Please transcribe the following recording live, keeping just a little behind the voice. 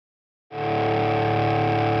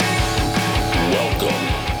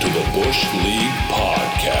Bush League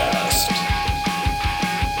Podcast.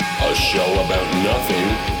 A show about nothing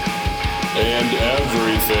and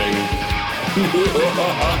everything.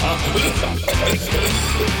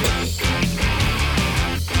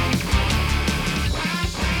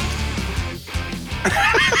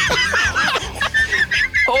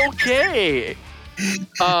 Okay.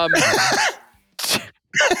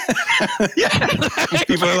 Yeah.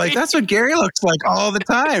 People are like, that's what Gary looks like all the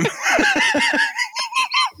time.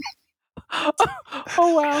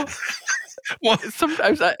 Oh, wow. Why,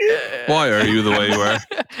 Sometimes why are you the way you are?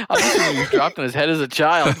 I'm assuming he was dropped on his head as a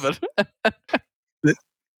child, but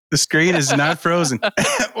The screen is not frozen.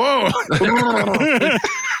 Whoa.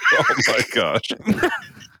 Oh my gosh.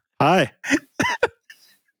 Hi.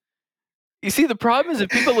 you see, the problem is if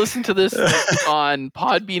people listen to this on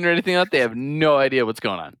Podbean or anything like that, they have no idea what's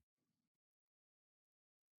going on.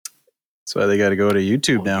 That's why they got to go to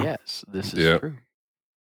YouTube now. Yes, this is true.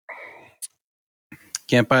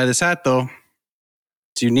 Can't buy this hat, though.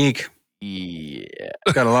 It's unique. Yeah.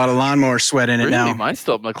 It's got a lot of lawnmower sweat in it Really? now. Mine's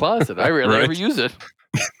still in my closet. I rarely Right. ever use it.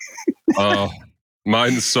 Oh,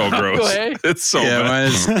 mine's so gross. Hey. It's so Yeah, bad. mine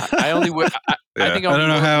is. I only wear. I think I don't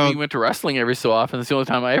know how- we went to wrestling every so often. That's the only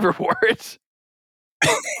time I ever wore it.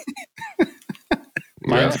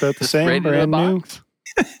 Mine's about the Just same, right into the brand new. box.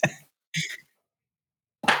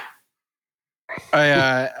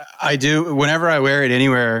 I do. Whenever I wear it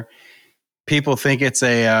anywhere, people think it's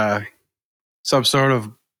a some sort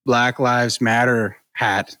of Black Lives Matter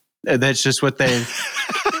hat. That's just what they.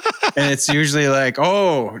 And it's usually like,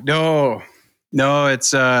 oh no,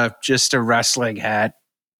 it's just a wrestling hat,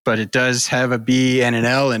 but it does have a B and an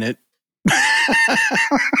L in it.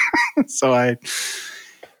 So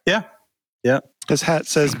His hat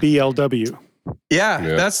says BLW. yeah,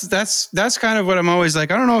 Yeah. that's kind of what I'm always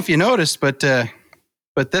like. I don't know if you noticed, but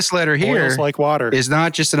this letter here Oils like water. is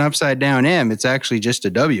not just an upside down M. It's actually just a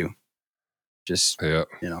W. Just, Yeah.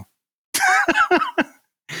 you know.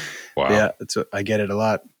 Wow. Yeah, that's what, I get it a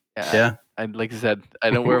lot. Yeah. I like I said, I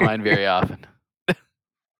don't wear mine very often.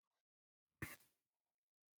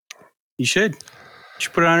 You should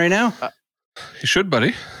put it on right now. You should,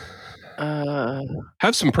 buddy.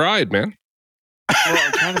 Have some pride, man. Well,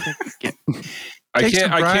 I'm trying to think. I Take some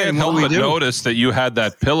can't pride in help what we but do. notice that you had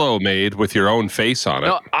that pillow made with your own face on it.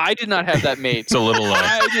 No, I did not have that made. It's a little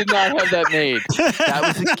I did not have that made. That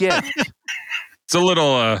was a gift. it's a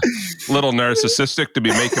little narcissistic to be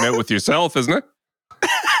making out with yourself, isn't it?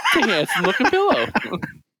 It's a handsome looking pillow.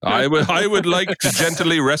 I would like to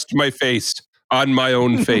gently rest my face on my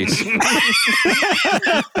own face.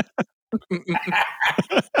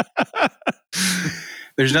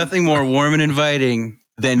 There's nothing more warm and inviting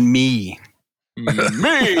than me.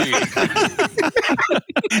 Me.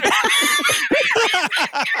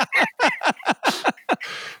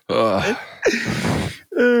 Ugh.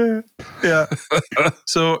 Yeah.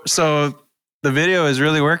 So the video is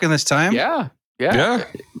really working this time. Yeah. Yeah.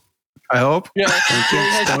 I hope. Yeah.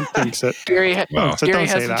 Don't think so. Gary, Wow. So Gary don't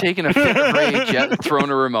say hasn't that. taken a fit of rage yet and thrown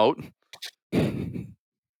a remote.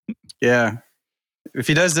 Yeah. If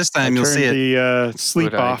he does this time, you'll see it. the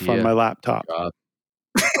sleep Good off idea. on my laptop.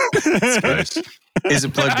 Nice. Is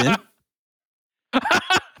it plugged in?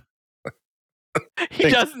 He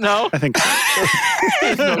doesn't know. I think He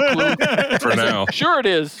has no clue. For now. Sure it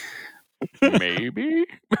is. Maybe.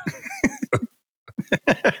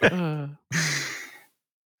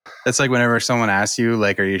 It's like whenever someone asks you,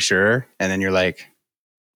 like, "Are you sure?" and then you're like,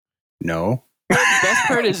 "No." The best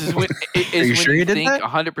part is when, you sure you did think that?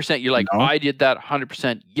 100%, you're like, No. I did that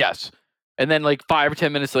 100%, yes. And then like 5 or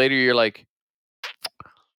 10 minutes later, you're like,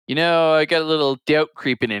 you know, I got a little doubt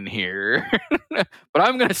creeping in here, but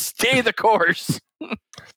I'm going to stay the course.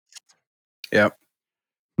 Yep.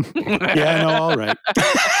 yeah, no, all right.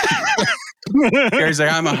 Gary's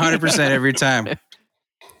like, "I'm 100% every time."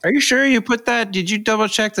 Are you sure you put that? Did you double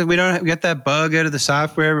check that we don't get that bug out of the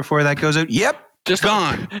software before that goes out? Yep. Just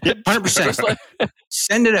Gone. 100%. Just like,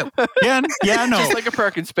 Send it out. Yeah, no. just like a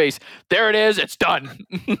parking space. There it is. It's done.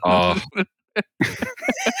 Oh,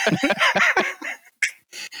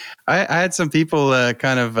 I had some people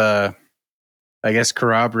kind of, I guess,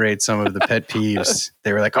 corroborate some of the pet peeves.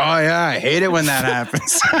 They were like, "Oh yeah, I hate it when that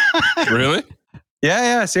happens." really?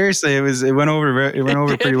 Yeah. Seriously, it went over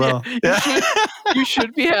pretty well. Yeah. You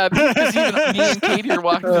should be happy because even me and Katie are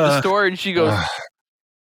walking through the store and she goes,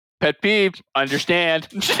 pet peeve, understand.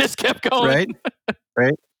 And she just kept going.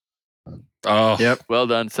 Right. Oh, Yep. Well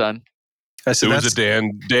done, son. I said, It was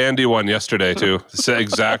a dandy one yesterday too. It's the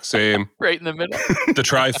exact same. Right in the middle. The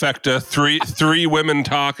trifecta. Three women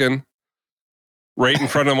talking. Right in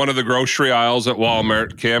front of one of the grocery aisles at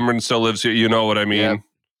Walmart. Cameron still lives here. You know what I mean.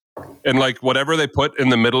 Yep. And like whatever they put in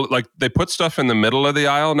the middle, like they put stuff in the middle of the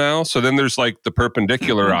aisle now. So then there's like the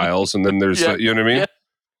perpendicular aisles, and then there's Yeah. you know what I mean?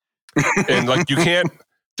 Yeah. And like you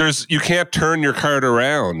can't turn your cart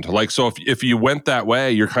around. Like so if you went that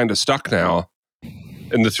way, you're kind of stuck now.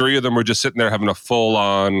 And the three of them were just sitting there having a full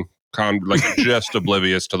on like just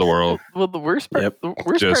oblivious to the world. Well, the worst part, Yep. the worst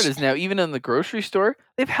part Just- is now even in the grocery store,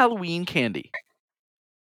 they have Halloween candy.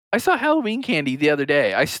 I saw Halloween candy the other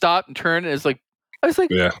day. I stopped and turned, and I was like,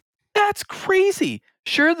 Yeah. that's crazy.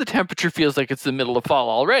 Sure, the temperature feels like it's the middle of fall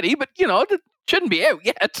already, but it shouldn't be out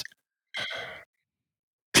yet.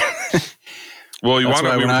 Well, you That's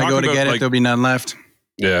want why we when were I talking go to about get it, like there'll be none left.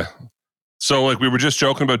 yeah. So like we were just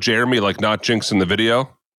joking about Jeremy like not jinxing the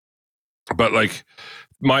video, but like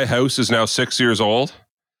my house is now 6 years old.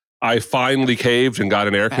 I finally caved and got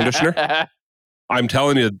an air conditioner. I'm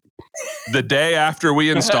telling you, the day after we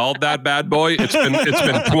installed that bad boy, it's been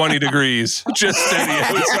 20 degrees, just steady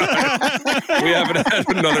outside. We haven't had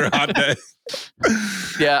another hot day.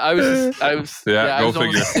 Yeah, I was Yeah, I go was almost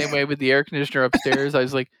figure. the same way with the air conditioner upstairs. I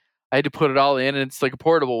was like, I had to put it all in, and it's like a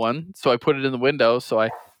portable one, so I put it in the window. So I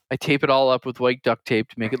tape it all up with white duct tape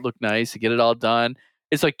to make it look nice, to get it all done.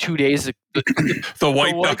 It's like 2 days. The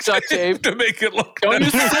white duct tape to make it look Don't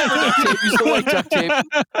use nice. the silver duct tape. Use the white duct tape.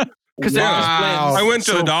 Because then it just blends. I went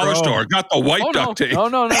to the So dollar pro. store, got the white Oh, duct tape.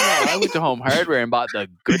 no. I went to Home Hardware and bought the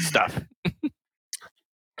good stuff.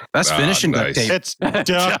 That's finishing nice. duct tape. It's duct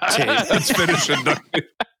tape. That's finishing duct tape.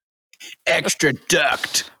 Extra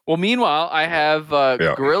duct. Well, meanwhile, I have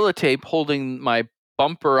Yeah. Gorilla Tape holding my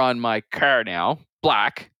bumper on my car now,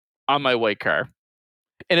 black, on my white car.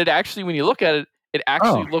 And it actually, when you look at it, it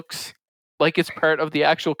actually looks like it's part of the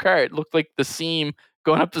actual car. It looked like the seam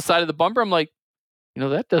going up the side of the bumper. I'm like,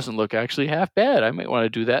 that doesn't look actually half bad. I might want to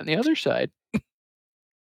do that on the other side.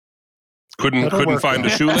 Couldn't work. find a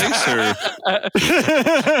shoelace or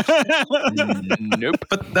Nope.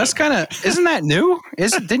 But that's kind of, isn't that new?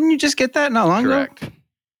 Didn't you just get that not long Correct. ago?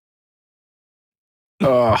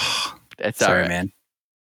 Oh, That's all sorry, right. man.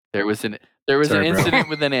 There was an Sorry, bro. incident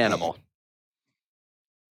with an animal.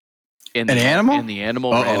 An animal? And the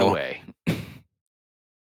animal ran Uh-oh. away.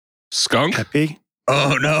 skunk? Peppy.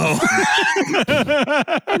 Oh, no.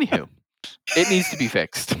 Anywho, it needs to be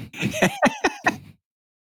fixed.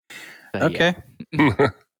 But Okay.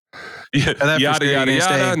 Yeah, that yada for sure yada you're gonna yada.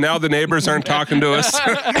 stay. Now the neighbors aren't talking to us.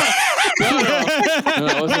 No,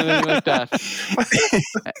 it wasn't anything like that.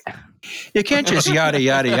 You can't just yada,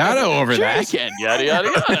 yada, yada over Sure you that. can. Yada,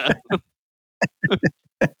 yada,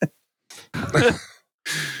 yada.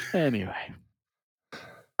 Anyway.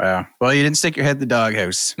 Wow. Well, you didn't stick your head in the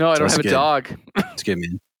doghouse. No, I So don't it's have a good. dog. It's good,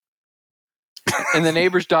 man. And the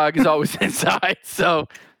neighbor's dog is always inside. So,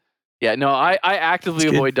 yeah, no, I actively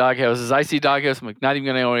It's good. avoid dog houses. I see dog house, I'm like, not even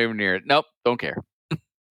going to go anywhere near it. Nope, don't care.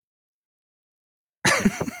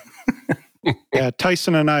 Yeah,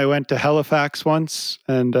 Tyson and I went to Halifax once,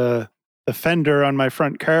 and the fender on my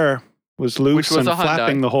front car was loose was and a Hyundai.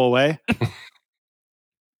 flapping the whole way.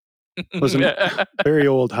 Was a very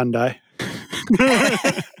old Hyundai.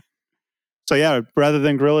 So yeah, rather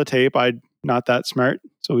than Gorilla Tape, I'm not that smart.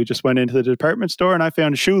 So we just went into the department store and I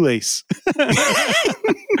found a shoelace.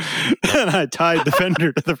 And I tied the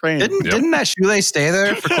fender to the frame. Didn't that shoelace stay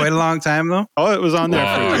there for quite a long time, though? Oh, it was on there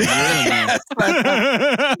Wow. for a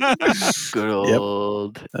year. Good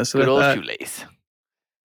old, That's what good I old thought. shoelace.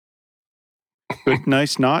 Good,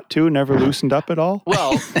 nice knot too. Never loosened up at all.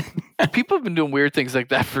 Well, people have been doing weird things like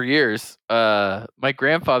that for years. My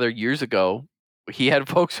grandfather years ago, he had a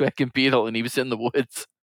Volkswagen Beetle and he was in the woods.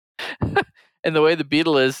 And the way the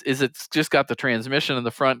Beetle is it's just got the transmission in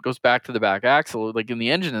the front, goes back to the back axle, like in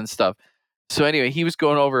the engine and stuff. So anyway, he was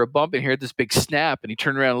going over a bump and he heard this big snap and he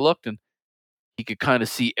turned around and looked and he could kind of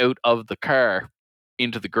see out of the car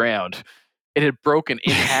into the ground. It had broken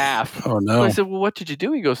in half. Oh, So no. I said, well, what did you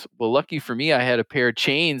do? He goes, well, lucky for me, I had a pair of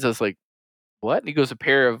chains. I was like, what? And he goes, a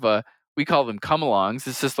pair of, we call them come-alongs.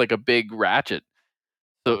 It's just like a big ratchet.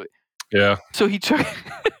 So Yeah. so he took,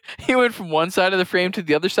 he went from one side of the frame to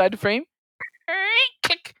the other side of the frame.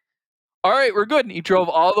 Click. All right, we're good. And he drove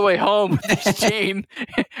all the way home with his chain.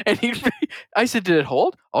 And I said, did it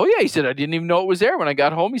hold? Oh, yeah. He said, I didn't even know it was there. When I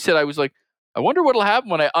got home, he said, I was like, I wonder what'll happen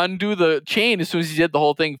when I undo the chain. As soon as he did, the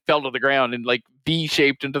whole thing fell to the ground and like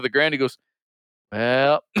V-shaped into the ground. He goes,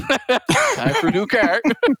 well, time for a new car.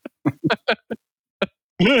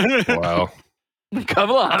 Wow.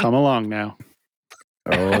 Come on. Come along now.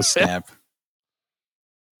 Oh, snap.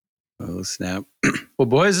 Oh, snap. Well,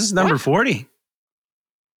 boys, this is number 40.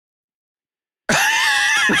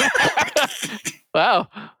 Wow.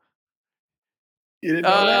 You didn't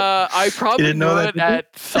know that? I probably didn't know would that,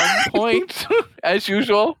 at some point, as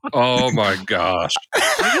usual. Oh my gosh.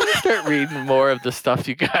 I'm gonna start reading more of the stuff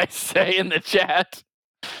you guys say in the chat.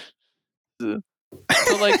 So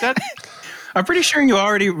like that. I'm pretty sure you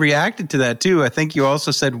already reacted to that too. I think you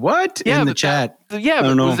also said what in the but chat. But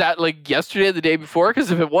don't know. was that like yesterday or the day before?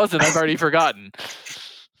 Because if it wasn't, I've already forgotten.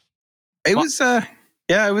 It was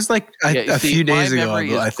it was like a few days ago. My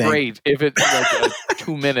memory I is think. great if it's like a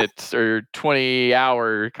 2 minutes or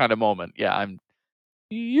 20-hour kind of moment. Yeah,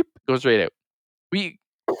 goes right out. You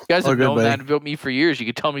guys have known that about me for years. You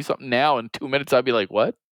could tell me something now in 2 minutes, I'd be like,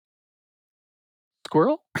 "What?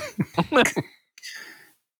 Squirrel?"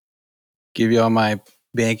 Give you all my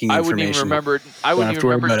banking information. I wouldn't even remember it. I wouldn't even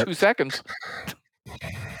remember 2 seconds.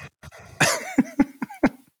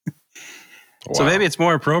 So maybe it's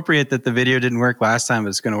more appropriate that the video didn't work last time, but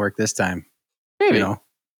it's going to work this time. Maybe. You know,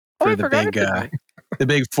 for the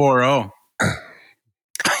big 4-0.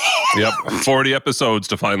 Yep, 40 episodes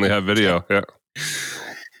to finally have video.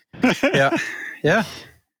 Yeah. Yeah.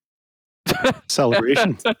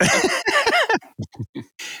 Celebration.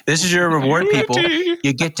 This is your reward, people.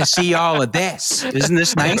 You get to see all of this. Isn't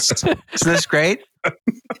this nice? Isn't this great?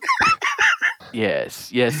 Yes,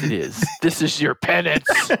 it is. This is your penance.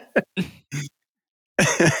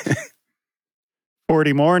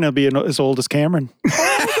 40 more and he'll be as old as Cameron.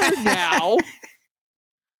 Now.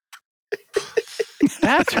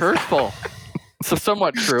 That's hurtful. So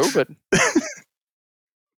somewhat true, but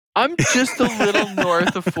I'm just a little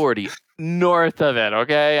north of 40. North of it,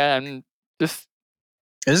 okay? I'm just...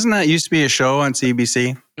 Isn't that used to be a show on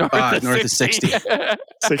CBC? North of 60. North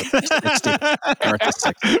of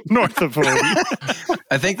 60. North of 40.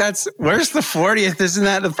 I think that's... Where's the 40th? Isn't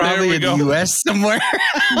that probably in the U.S. somewhere?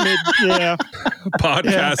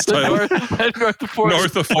 Podcast title. North of 40.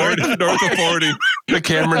 North of 40. North of 40. The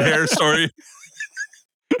Cameron Hare story.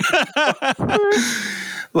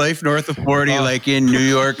 Life north of 40, like in New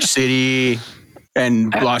York City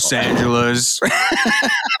and Los Angeles.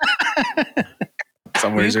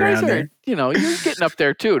 Somewhere around there. You know, you're getting up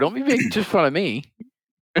there too. Don't be making just fun of me.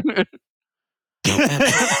 You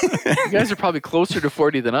guys are probably closer to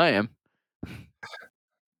 40 than I am.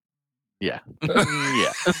 Yeah.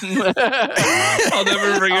 Yeah. I'll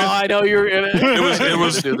never forget. I know you're in it. It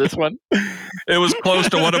was do this one. It was close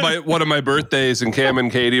to one of my birthdays, and Cam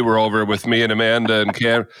and Katie were over with me and Amanda. And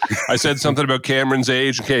Cam, I said something about Cameron's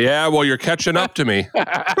age. Okay, yeah, well, you're catching up to me.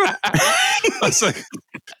 I was like,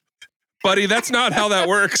 buddy, that's not how that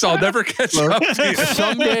works. I'll never catch up to you.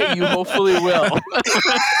 Someday you hopefully will.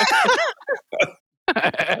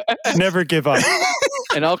 Never give up.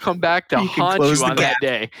 And I'll come back to haunt you on that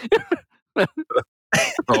day.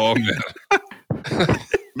 Oh, man.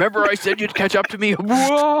 Remember I said you'd catch up to me?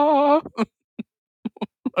 Whoa!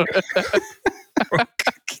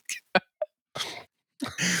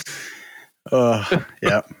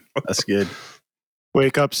 Yeah, that's good.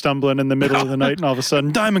 Wake up stumbling in the middle of the night and all of a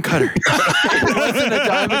sudden, diamond cutter. It wasn't a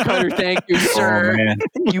diamond cutter, thank you, sir. Oh, man.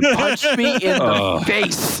 You punched me in the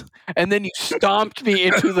face, and then you stomped me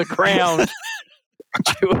into the ground.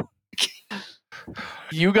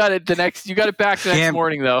 You got it back the next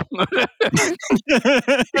morning, though.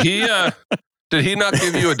 Did he not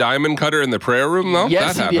give you a diamond cutter in the prayer room, though?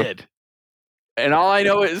 Yes, he did. And all I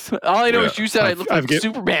know is you said I looked like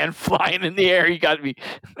Superman flying in the air. You got me.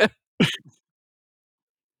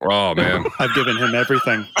 Oh, man. I've given him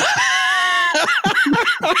everything.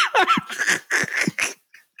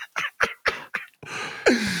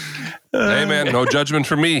 Hey, man, no judgment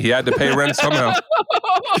for me. He had to pay rent somehow.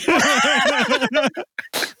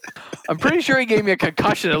 I'm pretty sure he gave me a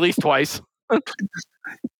concussion at least twice.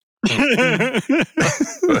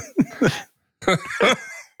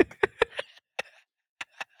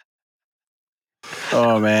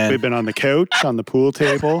 Oh, man. We've been on the couch, on the pool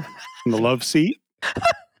table, in the love seat.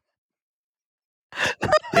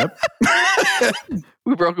 Yep.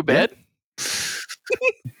 We broke a bed.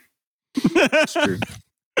 That's true.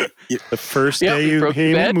 The first day you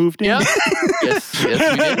moved in. Yep. Yes, we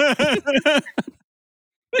did.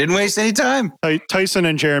 Didn't waste any time. Tyson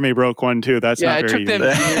and Jeremy broke one too. That's not very easy. It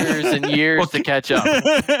took them years and years to catch up.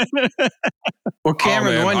 Well,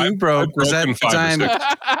 Cameron, the one you broke was that time.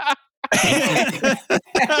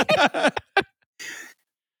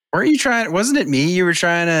 Weren't you trying? Wasn't it me? You were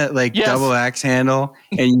trying to double axe handle,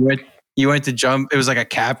 and you went to jump. It was like a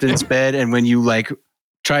captain's bed, and when you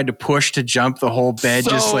tried to push to jump, the whole bed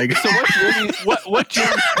So what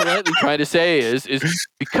Jeremy's politely trying to say is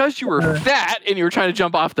because you were fat and you were trying to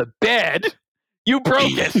jump off the bed, you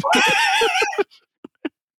broke it.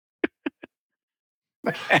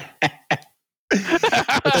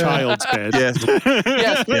 A child's bed. Yes.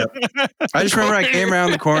 Yes. Yep. I just remember I came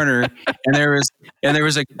around the corner and there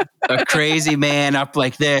was a crazy man up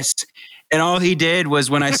like this. And all he did was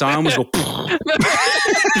when I saw him was go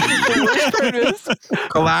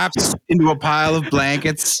collapse into a pile of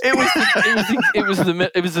blankets. It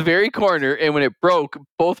was the very corner, and when it broke,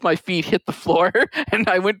 both my feet hit the floor, and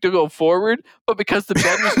I went to go forward, but because the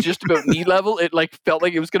bed was just about knee level, it like felt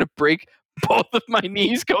like it was going to break both of my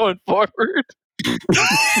knees going forward.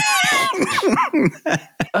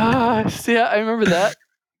 See, I remember that.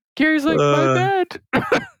 Gary's like, my bed.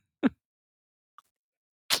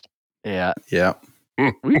 Yeah. Yeah.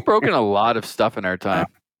 We've broken a lot of stuff in our time.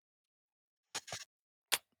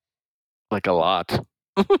 Like a lot.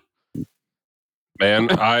 Man,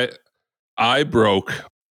 I broke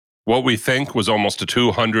what we think was almost a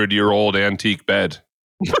 200-year-old antique bed.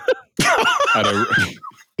 At a,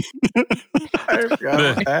 I forgot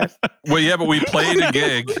about that. well, yeah, but we played a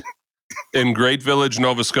gig in Great Village,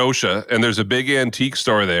 Nova Scotia, and there's a big antique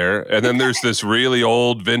store there, and then there's this really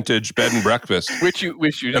old vintage bed and breakfast. Which you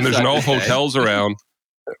And there's no decided to say. hotels around.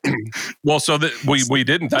 Well, so that we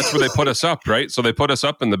didn't. That's where they put us up, right? So they put us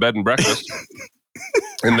up in the bed and breakfast,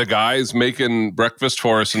 and the guy's making breakfast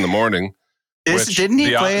for us in the morning. Didn't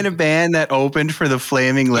he play in a band that opened for the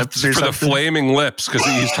Flaming Lips or for something? the Flaming Lips, because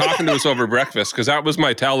he's talking to us over breakfast, because that was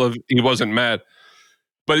my tell of he wasn't mad.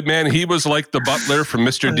 But man, he was like the butler from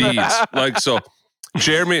Mr. Deeds. Like, so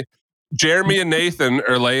Jeremy and Nathan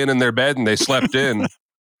are laying in their bed and they slept in.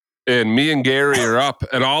 And me and Gary are up.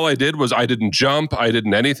 And all I did was I didn't jump. I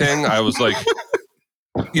didn't anything. I was like,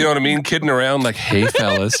 you know what I mean? Kidding around like, hey,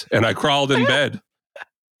 fellas. And I crawled in bed.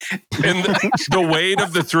 And the weight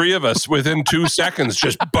of the three of us within 2 seconds,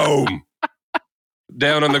 just boom,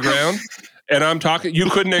 down on the ground. And I'm talking,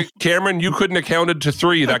 Cameron, you couldn't have counted to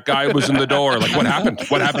three. That guy was in the door. Like, what happened?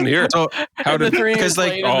 What happened here? So, how did, because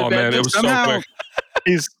like, oh man, it was somehow, so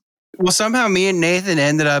quick. Well, somehow me and Nathan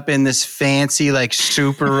ended up in this fancy, like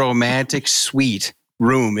super romantic suite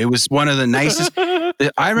room. It was one of the nicest. I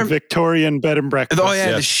remember Victorian bed and breakfast. Oh yeah,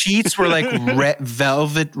 Yes. the sheets were like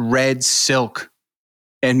velvet red silk,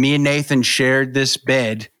 and me and Nathan shared this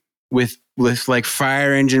bed with like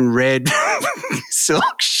fire engine red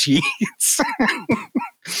silk sheets,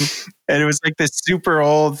 and it was like this super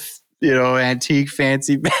old, antique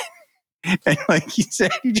fancy bed. And like he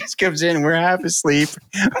said, he just comes in and we're half asleep,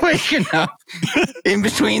 waking up in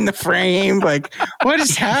between the frame, like, what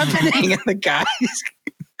is happening? And the guy's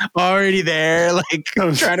already there, like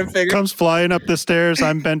trying to figure. Comes flying up the stairs.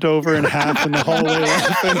 I'm bent over in half in the hallway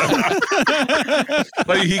laughing.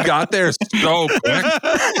 Like, he got there so quick.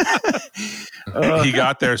 He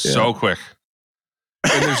got there so quick.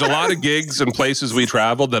 And there's a lot of gigs and places we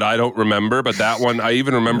traveled that I don't remember, but that one, I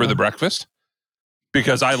even remember the breakfast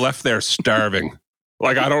because I left there starving.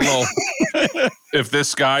 Like, I don't know if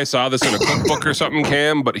this guy saw this in a cookbook or something,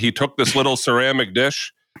 Cam, but he took this little ceramic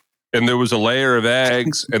dish and there was a layer of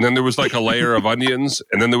eggs, and then there was like a layer of onions,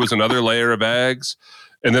 and then there was another layer of eggs,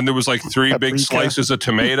 and then there was like three big slices of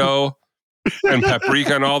tomato and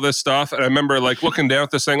paprika and all this stuff. And I remember like looking down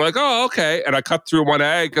at this thing like, oh, okay. And I cut through one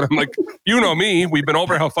egg and I'm like, you know me, we've been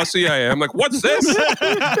over how fussy I am. Like, what's this?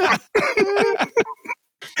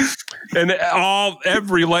 And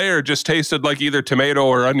every layer just tasted like either tomato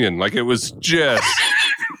or onion. Like, it was just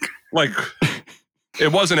like,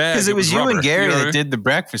 it wasn't egg. Because it was you rubber, and Gary you know what I that mean? did the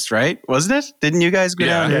breakfast, right? Wasn't it? Didn't you guys go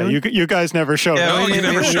down? Yeah, you guys never showed Yeah, up. No, you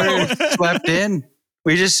never showed. Slept in.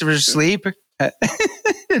 We just were asleep.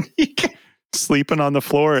 Sleeping on the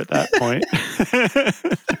floor at that point.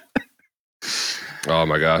 Oh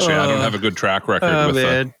my gosh. Yeah, I don't have a good track record with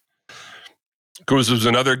that. Because there was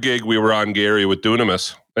another gig we were on, Gary, with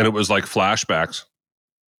Dunamis, and it was like flashbacks.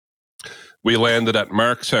 We landed at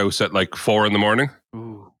Mark's house at like 4 a.m,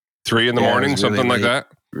 3 a.m, Yeah, something like that.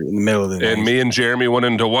 In the middle of the night. And me and Jeremy went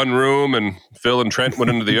into one room, and Phil and Trent went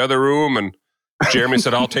into the other room, and Jeremy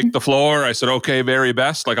said, I'll take the floor. I said, okay, very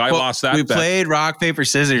best. Like, I lost that We bet. played rock, paper,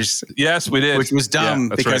 scissors. Yes, we did. Which was dumb Yeah,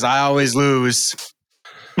 that's because right. I always lose.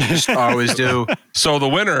 Just always do. So the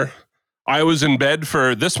winner, I was in bed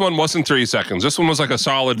for, this one wasn't 3 seconds. This one was like a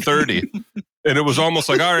solid 30. And it was almost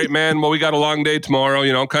like, all right, man, well, we got a long day tomorrow,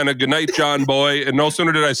 good night, John boy. And no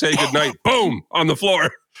sooner did I say good night, boom, on the floor.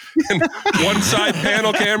 And one side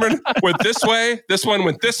panel, Cameron, went this way. This one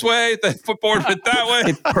went this way. The footboard went that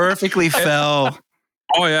way. It perfectly fell.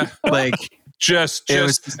 Oh, yeah. Like, Just, It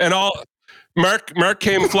was- and all, Mark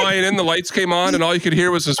came flying in, the lights came on, and all you could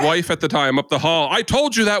hear was his wife at the time up the hall. I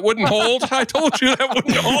told you that wouldn't hold. I told you that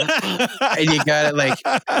wouldn't hold. And you got it like,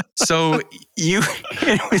 so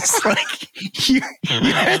it was like, you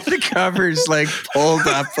had the covers like pulled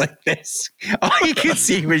up like this. All you could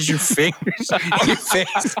see was your fingers, your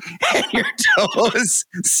face, and your toes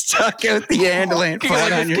stuck out the handle and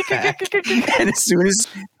flat on your back. And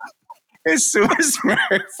as soon as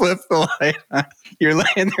Mark flipped the light on, you're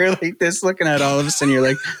laying there like this, looking at all of us, and you're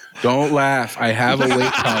like, "Don't laugh. I have a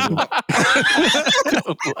weight problem."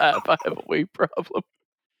 Don't laugh. I have a weight problem.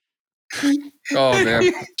 Oh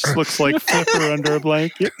man! Just looks like Flipper under a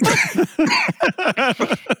blanket.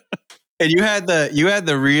 And you had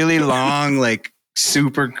the really long, like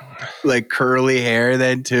super, like curly hair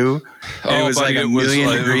then too. And it was buddy, like a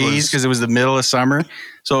million degrees because it was the middle of summer,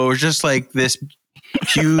 so it was just like this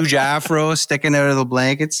huge afro sticking out of the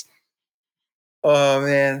blankets. Oh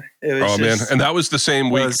man, it was. Oh man, and that was the same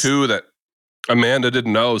week too that Amanda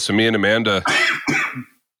didn't know. So me and Amanda,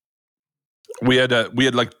 we had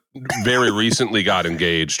like very recently got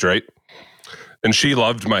engaged, right? And she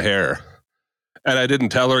loved my hair, and I didn't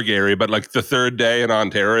tell her, Gary, but like the third day in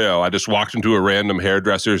Ontario, I just walked into a random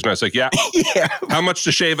hairdresser's and I was like, "Yeah, how much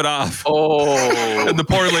to shave it off?" Oh, and the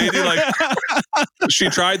poor lady, like, she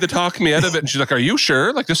tried to talk me out of it, and she's like, "Are you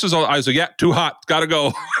sure? Like, this is all?" I was like, "Yeah, too hot, gotta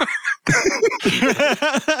go."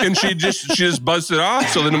 And she just buzzed it off.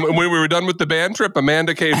 So then when we were done with the band trip,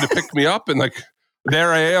 Amanda came to pick me up, and like,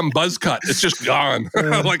 there I am, buzz cut. It's just gone.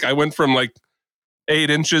 Like I went from like 8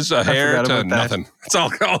 inches of hair to nothing. It's all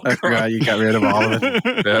gone. I forgot you got rid of all of it.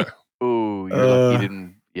 Yeah. oh, you're lucky you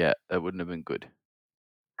didn't. Yeah, that wouldn't have been good.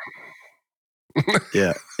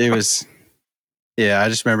 Yeah, it was. Yeah, I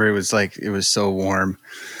just remember it was so warm.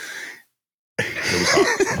 It was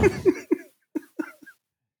hot.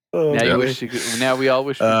 Oh, Now yeah. you wish. Now we all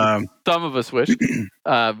wish. Some of us wish we could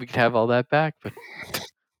have all that back, but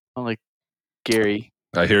not like Gary.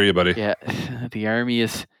 I hear you, buddy. Yeah, the army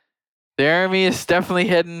is definitely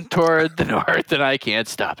heading toward the north, and I can't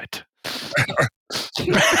stop it.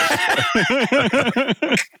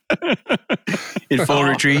 In full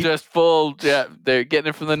retreat. Just full. Yeah, they're getting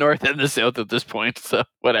it from the north and the south at this point. So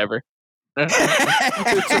whatever.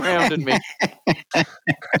 It's surrounding me.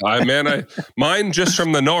 Mine just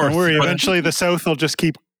from the north. Don't worry, but- eventually the south will just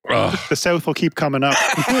keep. Ugh. The south will keep coming up.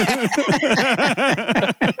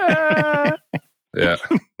 Yeah,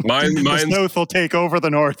 The mine's south will take over the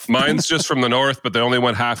north. mine's just from the north, but they only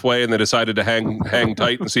went halfway, and they decided to hang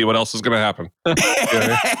tight and see what else is going to happen.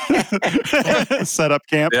 Yeah. Set up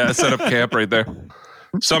camp. Yeah, set up camp right there.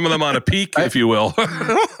 Some of them on a peak, if you will,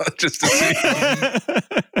 just to see.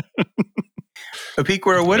 A peak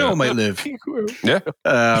where a widow might live. Yeah.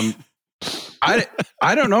 I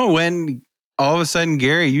don't know when all of a sudden,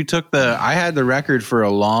 Gary, you took I had the record for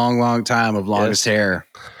a long, long time of longest hair.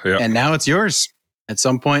 Yeah. And now it's yours at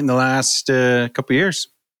some point in the last couple of years.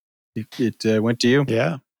 It went to you.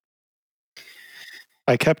 Yeah.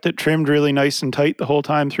 I kept it trimmed really nice and tight the whole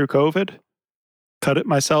time through COVID. Cut it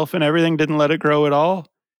myself and everything, didn't let it grow at all.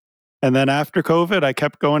 And then after COVID, I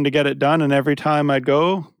kept going to get it done. And every time I'd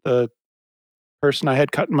go, the person I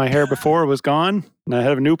had cut my hair before was gone. And I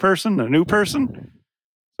had a new person.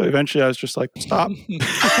 So eventually I was just like, stop.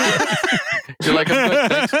 You're like, I'm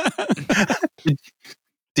good, thanks.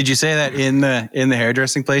 Did you say that in the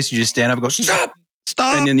hairdressing place? You just stand up and go, stop,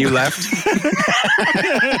 and then you left.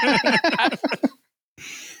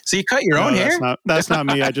 So you cut your own hair? That's not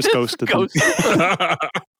me. I just ghosted them.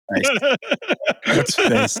 Nice.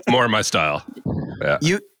 That's More my style. Yeah.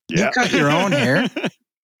 You cut your own hair?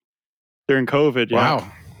 During COVID, yeah.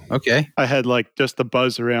 Wow. Okay. I had like just the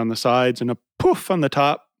buzz around the sides and a poof on the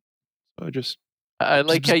top. So I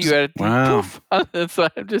like how you added Wow. poof. That's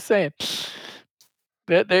what I'm just saying.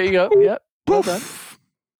 There you go. Yep. Well done.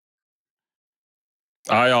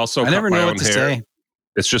 I also I cut never my know own what to hair. say.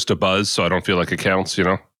 It's just a buzz, so I don't feel like it counts, you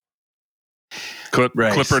know?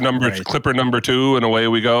 Right. Clipper number 2, and away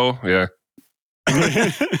we go. Yeah.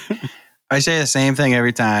 I say the same thing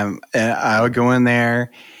every time. I would go in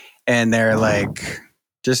there and they're like,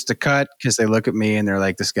 just a cut, because they look at me and they're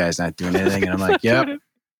like, this guy's not doing anything. And I'm like, yep.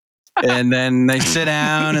 And then they sit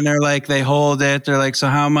down and they're like, they hold it. They're like, so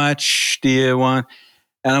how much do you want?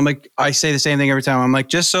 And I'm like, I say the same thing every time. I'm like,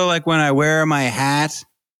 just so like when I wear my hat,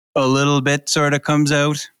 a little bit sort of comes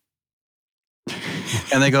out.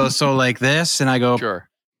 And they go, so like this? And I go, Sure.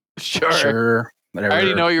 Whatever. I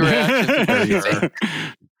already know your reaction.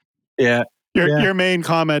 Yeah. Your main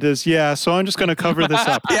comment is, yeah, so I'm just going to cover this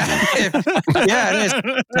up. Yeah, it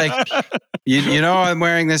is. Like, you know, I'm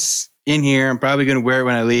wearing this in here. I'm probably going to wear it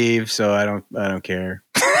when I leave, so I don't care.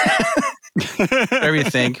 whatever you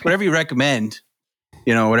think, whatever you recommend,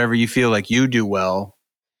 whatever you feel like you do well,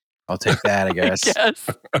 I'll take that, I guess. Yes.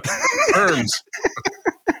 Terms.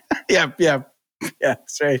 Yeah,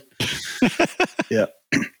 that's right. Yeah.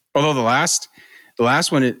 Although the last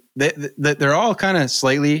one, they're all kind of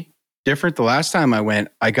slightly different. The last time I went,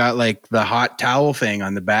 I got like the hot towel thing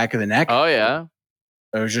on the back of the neck. Oh yeah.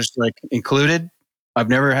 It was just like included. I've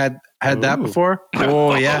never had that Ooh. before.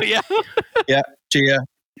 Oh yeah, yeah. yeah.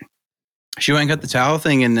 She went and got the towel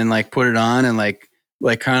thing and then like put it on and like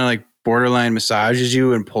kind of like borderline massages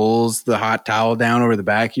you and pulls the hot towel down over the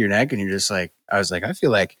back of your neck, and you're just like, I was like, I feel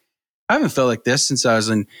like I haven't felt like this since I was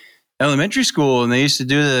in elementary school, and they used to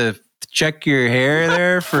do the check your hair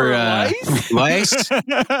there for lice.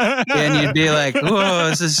 And you'd be like, whoa,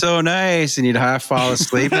 this is so nice, and you'd half fall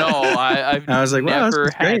asleep. No, I was like, wow, never this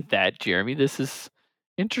is had great. that, Jeremy. This is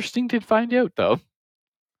interesting to find out, though.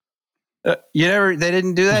 They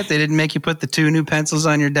didn't do that. They didn't make you put the 2 new pencils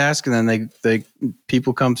on your desk, and then they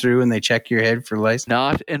people come through and they check your head for lice.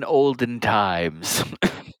 Not in olden times.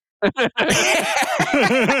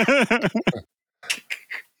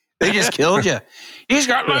 They just killed you. He's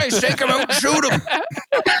got lice. Take him out and shoot him.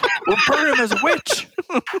 We'll burn him as a witch.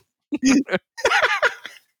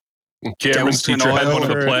 Cameron's teacher had one of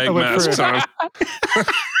the plague masks on.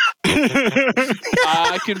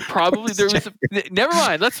 I can probably. There was. Never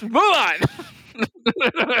mind. Let's move on.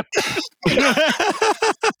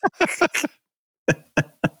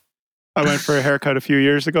 I went for a haircut a few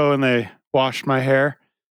years ago and they washed my hair,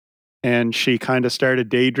 and she kind of started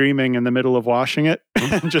daydreaming in the middle of washing it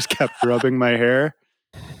and just kept rubbing my hair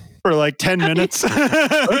for like 10 minutes.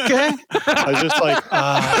 Okay. I was just like,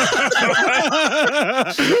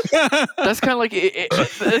 That's kind of like.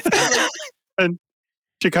 It's kind of and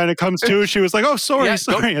she kind of comes to, she was like, oh, sorry. It's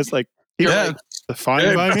like, Yeah.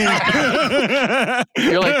 fine by me.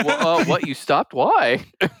 You're like, well, what? You stopped? Why?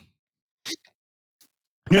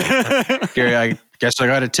 Gary, I guess I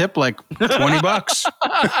got a tip like $20.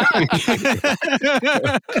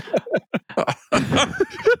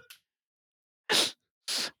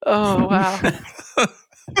 Oh wow.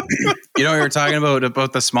 We were talking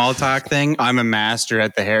about the small talk thing. I'm a master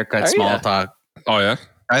at the haircut small talk. Oh yeah.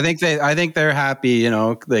 I think they're happy.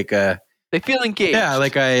 Like They feel engaged. yeah,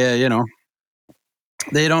 like they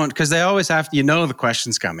don't, because they always have to. The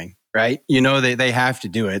question's coming, right? They have to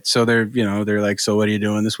do it. So they're like, so what are you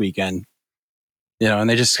doing this weekend? And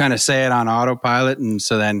they just kind of say it on autopilot, and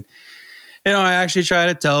so then. I actually try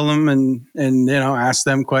to tell them and ask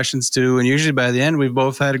them questions too. And usually by the end, we've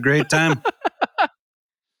both had a great time.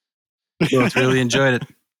 Both really enjoyed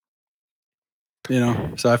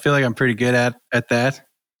it. So I feel like I'm pretty good at that.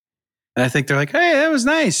 And I think they're like, hey, that was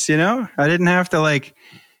nice. I didn't have to like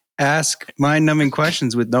ask mind-numbing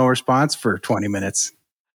questions with no response for 20 minutes.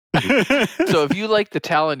 So if you like the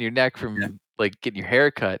towel on your neck from like getting your hair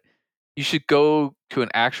cut, you should go to an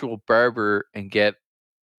actual barber and get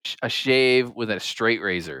a shave with a straight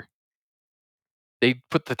razor. They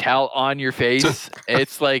put the towel on your face.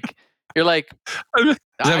 It's like you're like. Is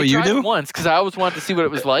that what you do? Once because I always wanted to see what it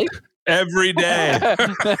was like. Every day.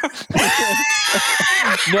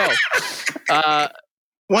 No.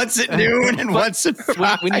 Once at noon and once at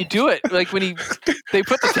 5. When you do it, like when they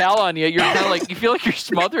put the towel on you, you're kind of like you feel like you're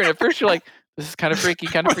smothering. At first, you're like, this is kind of freaky,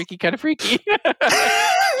 kind of freaky, kind of freaky.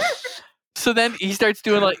 So then he starts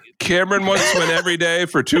doing like Cameron once went every day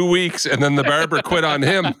for 2 weeks, and then the barber quit on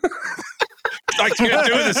him. I can't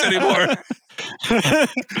do this anymore.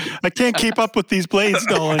 I can't keep up with these blades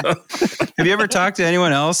going. Have you ever talked to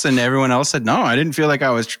anyone else and everyone else said, no, I didn't feel like I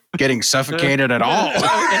was getting suffocated at all?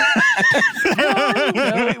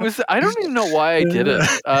 No, it was. I don't even know why I did it.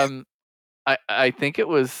 I think it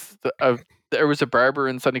was there was a barber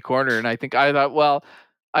in Sunny Corner, and I thought, well,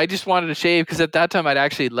 I just wanted to shave because at that time I'd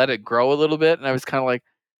actually let it grow a little bit, and I was kind of like,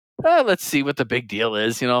 let's see what the big deal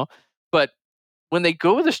is, But when they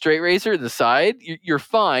go with a straight razor to the side, you're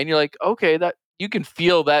fine. You're like, okay, that you can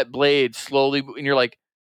feel that blade slowly, and you're like,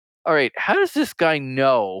 all right, how does this guy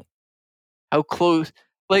know how close,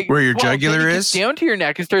 like where your jugular is down to your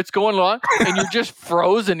neck and starts going along, and you're just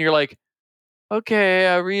frozen. You're like, okay,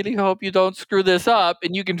 I really hope you don't screw this up.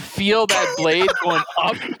 And you can feel that blade going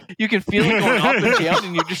up. You can feel it going up and down,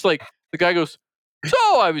 and you're just like, the guy goes,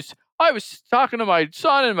 so I was talking to my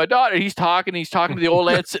son and my daughter. He's talking to the old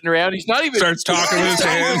lad sitting around. He's not even Starts talking with his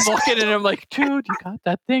hands. looking at him like, dude, you got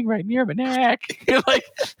that thing right near my neck. You're like,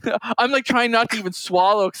 I'm like trying not to even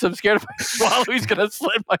swallow because I'm scared if I swallow, he's gonna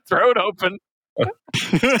slit my throat open. Poor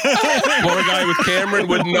guy with Cameron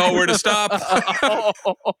wouldn't know where to stop.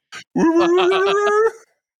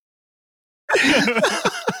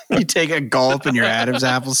 You take a gulp and your Adam's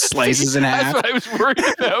apple slices in half. That's what I was worried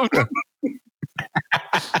about.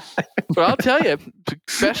 But I'll tell you, the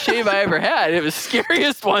best shave I ever had. It was the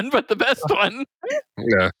scariest one, but the best one.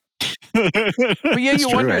 Yeah. But yeah, It's you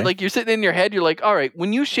true, wonder, eh? like you're sitting in your head, you're like, all right,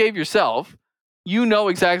 when you shave yourself, you know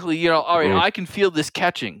exactly, all right, I can feel this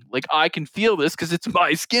catching. Like I can feel this because it's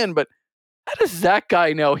my skin, but how does that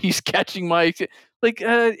guy know he's catching my like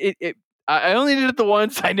I only did it the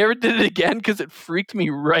once. I never did it again because it freaked me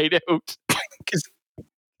right out.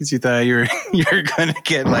 Because you thought you were gonna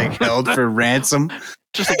get like held for ransom.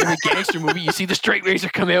 Just like every gangster movie, you see the straight razor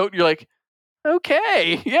come out, and you're like,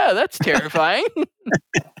 okay, yeah, that's terrifying.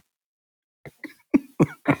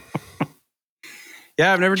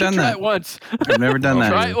 Yeah, I've never done Try that. it once. I've never done that.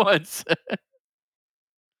 Try it once.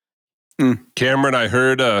 Cameron, I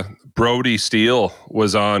heard Brody Steele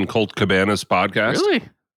was on Colt Cabana's podcast. Really?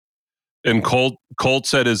 And Colt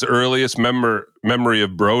said his earliest memory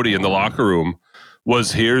of Brody in the locker room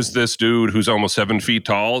was here's this dude who's almost 7 feet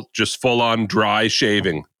tall, just full on dry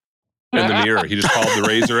shaving in the mirror. He just called the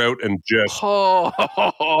razor out and just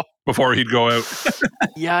before he'd go out.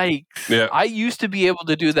 Yikes. Yeah. I used to be able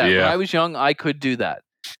to do that. When I was young, I could do that.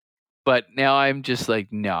 But now I'm just like,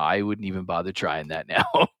 no, I wouldn't even bother trying that now.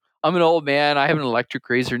 I'm an old man. I have an electric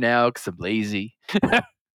razor now because I'm lazy.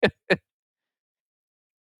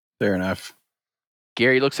 Fair enough.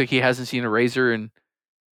 Gary looks like he hasn't seen a razor in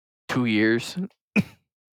 2 years.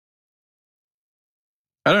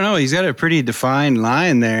 I don't know. He's got a pretty defined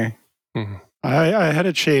line there. I had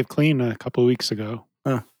it shaved clean a couple of weeks ago.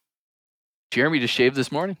 Jeremy just shaved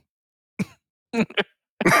this morning. I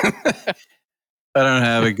don't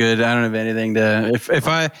have anything to.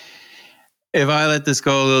 If I let this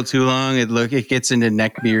go a little too long, it gets into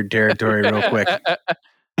neckbeard territory real quick.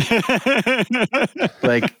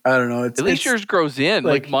 Like I don't know. At least yours grows in.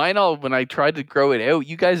 Like mine, when I tried to grow it out,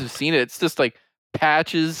 you guys have seen it. It's just like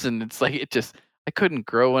patches, and it's like I couldn't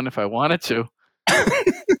grow one if I wanted to.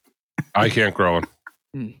 I can't grow one.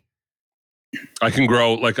 I can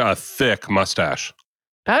grow like a thick mustache.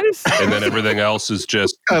 That is, and then everything else is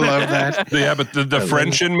just. I love that. Yeah, but the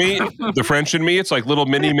French in me, it's like little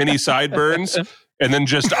mini sideburns, and then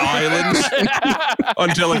just islands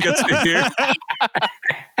until it gets to here.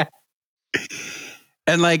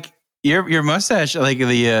 And like your mustache, like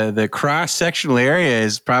the cross sectional area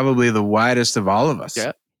is probably the widest of all of us.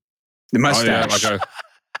 Yeah, the mustache. Oh,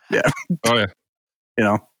 yeah. Yeah. Oh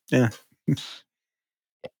yeah. Yeah.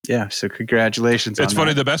 Yeah. So congratulations. It's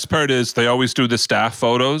funny. The best part is they always do the staff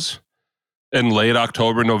photos in late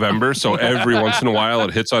October, November. So every once in a while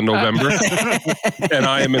it hits on November, and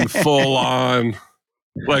I am in full on,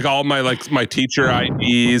 like all my teacher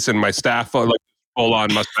IDs and my staff like full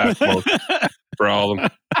on mustache mode for all of them.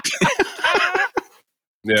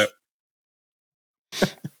 Yeah.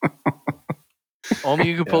 Only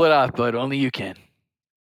you can pull it off, bud. Only you can.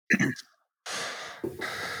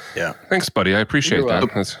 Yeah. Thanks, buddy. I appreciate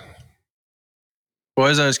that.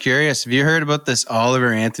 Boys, I was curious. Have you heard about this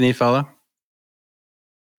Oliver Anthony fella?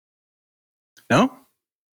 No?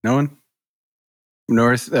 No one?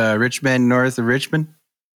 Richmond, north of Richmond?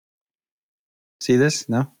 See this?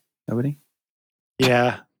 No? Nobody?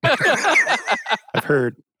 Yeah. I've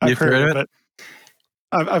heard. You've heard of it?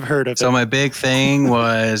 I've heard of it. So my big thing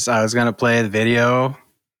was I was going to play the video,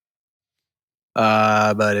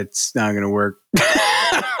 but it's not going to work.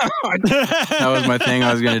 That was my thing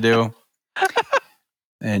I was going to do.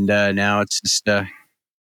 And now it's just awkward.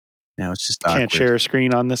 Can't share a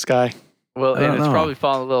screen on this guy. Well, and it's know. probably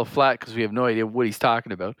falling a little flat because we have no idea what he's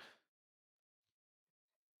talking about.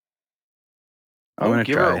 I'm gonna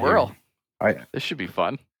give try her a it whirl. here. This should be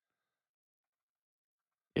fun.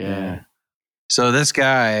 Yeah. So this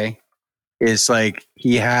guy is like,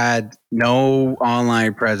 he had no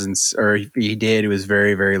online presence, or if he did, it was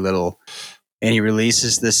very, very little. And he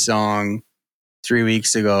releases this song 3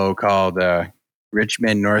 weeks ago called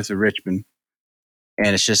Richmond, North of Richmond.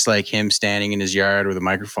 And it's just like him standing in his yard with a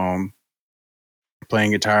microphone,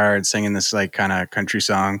 playing guitar and singing this like kind of country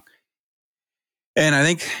song. And I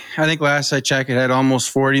think last I checked, it had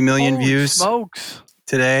almost 40 million Holy views smokes.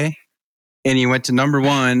 today. And he went to number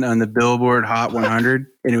 1 on the Billboard Hot 100.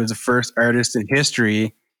 And it was the first artist in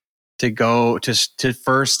history to go to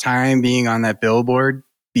first time being on that Billboard,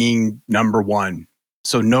 being number 1.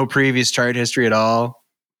 So no previous chart history at all.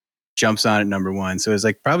 Jumps on at number 1. So it's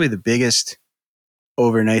like probably the biggest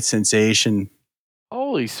overnight sensation.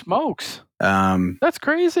 Holy smokes. Um, That's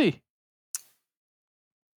crazy.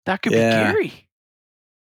 That could be Yeah. Gary.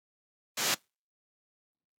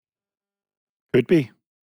 Could be.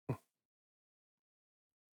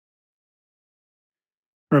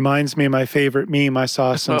 Reminds me of my favorite meme I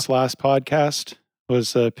saw since last podcast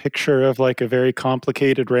was a picture of like a very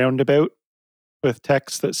complicated roundabout with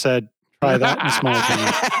text that said, try that in small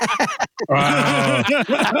town.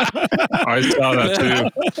 I saw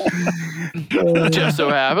that too. Just so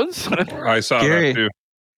happens. I saw Gary. that too.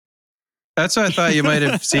 That's why I thought you might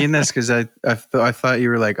have seen this because I thought you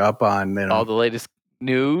were like up on all the latest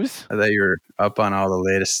news. I thought you were up on all the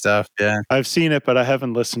latest stuff. Yeah, I've seen it, but I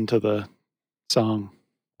haven't listened to the song.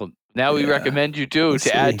 Well, now we recommend you do Let's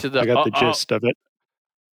to add see. to the. I got the gist of it.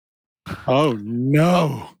 Oh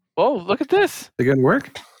no! Oh, look at this! the good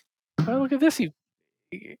work. Oh, look at this!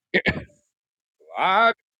 I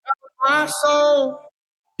got my soul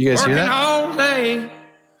You guys hear working that? all day,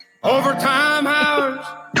 overtime hours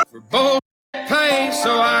for bull pay,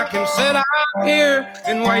 so I can sit out here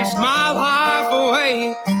and waste my life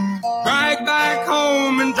away. Drag back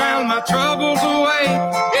home and drown my troubles away.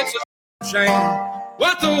 It's a shame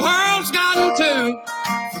what the world's gotten to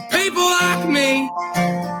for people like me,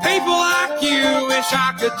 people like you. Wish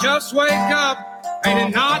I could just wake up and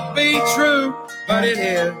it not be true, but it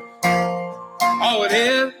is. Oh, it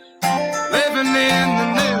is living in the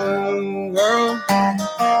new world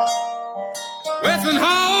with an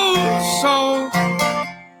whole soul.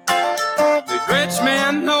 These rich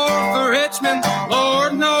men north of Richmond,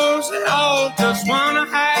 Lord knows they all just wanna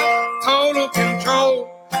have total control.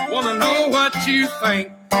 Wanna know what you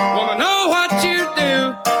think, wanna know what you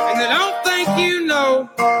do, and they don't think you know,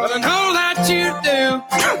 but I know that you do.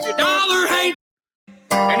 Your dollar ain't,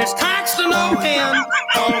 and it's taxed to no end.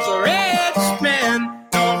 Those are rich men,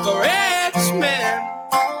 those are rich men.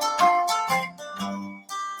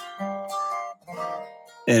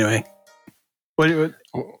 Anyway, what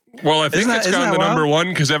Well, I think Isn't it's that gone to wild? number one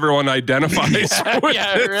because everyone identifies with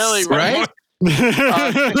Yeah, it. really, right?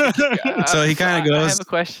 So he kinda I goes- have a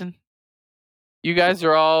question. You guys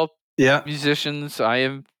are all Yeah, musicians. I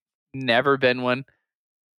have never been one.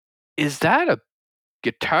 Is that a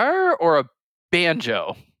guitar or a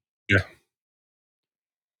banjo? it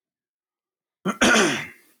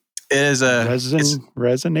is a it's-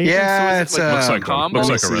 Resonator? yeah, So it's is it Looks a like combo, looks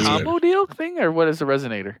like a let me see. resonator. combo deal thing, or what is a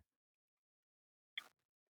resonator?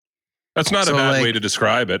 That's not So, a bad like- way to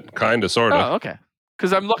describe it. Kind of, sort of. Oh, okay.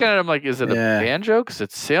 Because I'm looking at it, I'm like, is it Yeah. a banjo? Because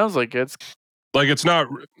it sounds like it's. Like it's not.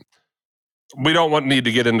 We don't need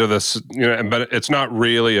to get into this, but it's not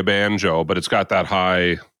really a banjo, but it's got that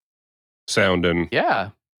high sound and Yeah.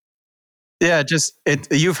 yeah, just it.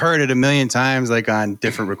 You've heard it a million times, like on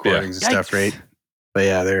different recordings and stuff, Yikes. right? But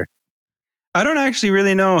yeah, they're. I don't actually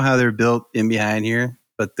really know how they're built in behind here,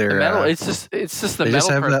 but The they're metal. It's just the they just metal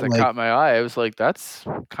have part that, that like- caught my eye. I was like, that's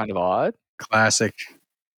kind of odd. classic.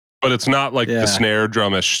 but it's not like Yeah. the snare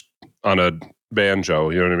drumish on a banjo.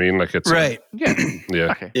 You know what I mean? Like it's Right. Yeah.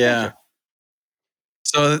 yeah. Okay. Yeah.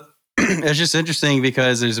 So it's just interesting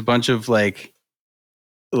because there's a bunch of like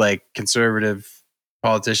conservative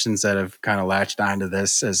politicians that have kind of latched onto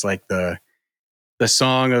this as like the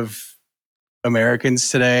song of Americans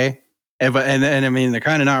today. And I mean, they're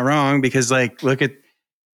kind of not wrong because like, look at,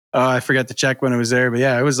 I forgot to check when I was there, but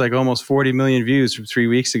yeah, it was like almost 40 million views from 3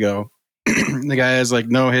 weeks ago. The guy has like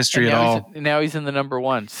no history And at now all. Now he's in the number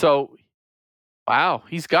one. So, wow,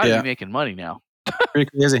 he's got to Yeah. be making money now. Pretty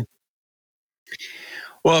crazy.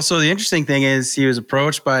 Well, so the interesting thing is he was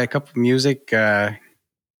approached by a couple of music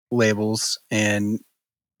labels, and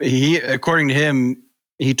he, according to him,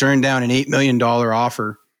 he turned down an $8 million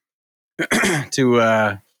offer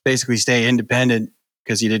to basically stay independent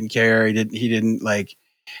because he didn't care. He didn't like.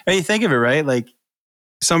 I mean, think of it, right? Like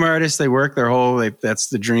some artists, they work their whole that's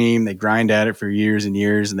the dream. They grind at it for years and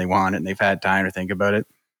years, and they want it, and they've had time to think about it.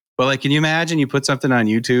 But like, can you imagine you put something on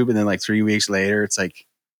YouTube, and then like 3 weeks later, it's like,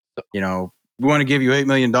 we want to give you $8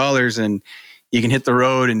 million and you can hit the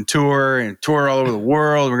road and tour all over the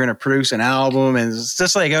world. We're going to produce an album. And it's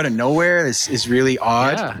just like out of nowhere. This is really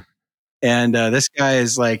odd. Yeah. And this guy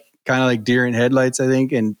is like kind of like deer in headlights, I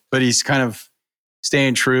think. But he's kind of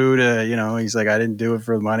staying true to, he's like, I didn't do it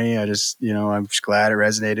for the money. I just, I'm just glad it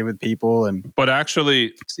resonated with people. And But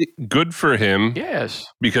actually, good for him. Yes.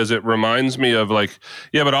 Because it reminds me of like,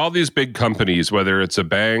 yeah, but all these big companies, whether it's a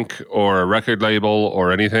bank or a record label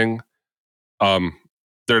or anything,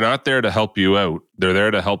 they're not there to help you out. They're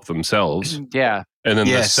there to help themselves. Yeah. And then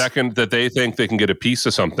Yes. the second that they think they can get a piece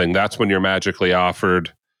of something, that's when you're magically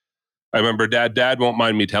offered. I remember dad won't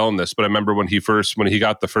mind me telling this, but I remember when he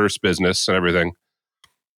got the first business and everything,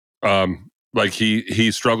 like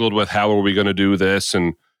he struggled with how are we going to do this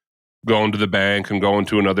and going to the bank and going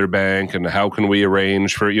to another bank and how can we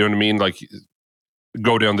arrange for, you know what I mean? Like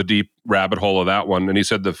go down the deep rabbit hole of that one. And he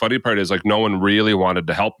said, the funny part is like, no one really wanted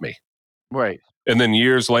to help me. Right. And then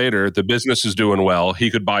years later, the business is doing well. He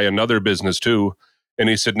could buy another business too. And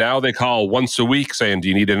he said, now they call once a week saying, do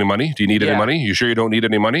you need any money? Do you need any money? You sure you don't need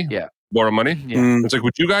any money? Yeah. Borrow money? Yeah. It's like,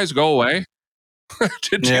 would you guys go away?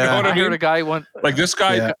 Did you know what I mean? heard a guy once. Like this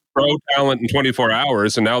guy pro talent in 24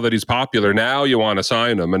 hours, and now that he's popular, now you want to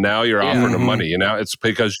sign him, and now you're offering him money. And now it's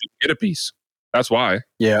because you get a piece. That's why.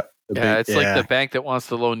 Yeah. It's like the bank that wants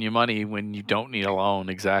to loan you money when you don't need a loan.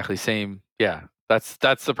 Exactly. Same. Yeah. That's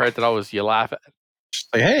the part that always you laugh at.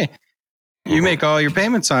 Like, hey, you make all your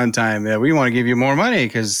payments on time. Yeah, we want to give you more money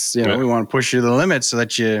because we want to push you to the limit so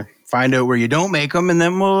that you find out where you don't make them, and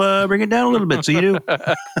then we'll bring it down a little bit so you do.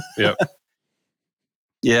 Yep.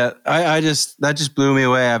 Yeah, that just blew me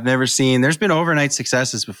away. I've never seen. There's been overnight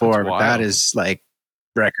successes before, but that is like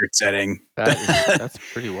record setting. That's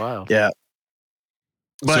pretty wild. Yeah.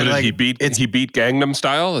 But so did he beat Gangnam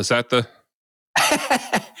Style? Is that the?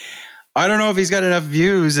 I don't know if he's got enough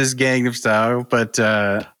views as Gangnam Style, but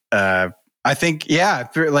I think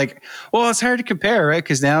it's hard to compare, right?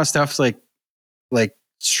 Because now stuff's like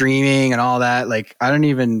streaming and all that. Like I don't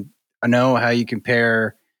even know how you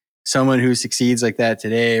compare someone who succeeds like that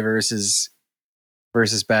today versus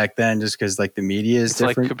back then, just because like the media is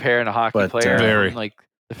different. Like comparing a hockey player from like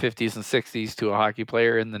the 50s and 60s to a hockey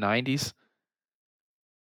player in the 90s.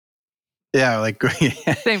 Yeah, like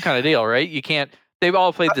same kind of deal, right? You can't. They've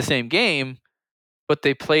all played the same game, but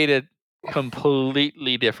they played it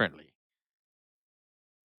completely differently.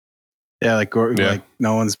 Yeah, like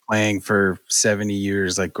no one's playing for 70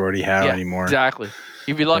 years like Gordie Howe anymore. Exactly.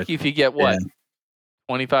 You'd be lucky if you get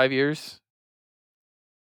 25 years.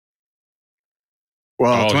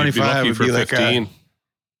 Well, 25 would be like 15.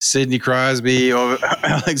 Sidney Crosby,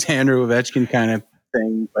 Alexander Ovechkin kind of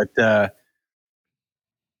thing. But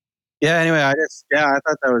anyway, I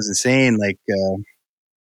thought that was insane. Like,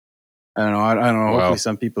 I don't know. Hopefully,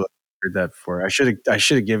 some people have heard that before. I should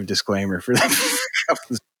have given a disclaimer for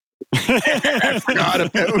that. I forgot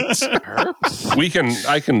about. We can.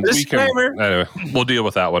 Anyway, we'll deal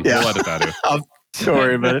with that one. Yeah. We'll edit that in. Don't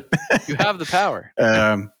worry about it. You have the power.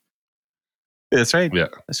 That's right. Yeah,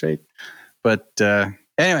 that's right. But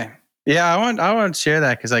anyway, I want to share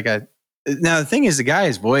that because now the thing is, the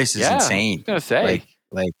guy's voice is insane. I was gonna say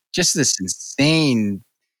like just this insane.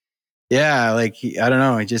 Yeah, like I don't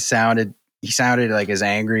know. He sounded like as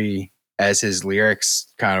angry as his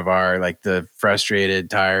lyrics kind of are, like the frustrated,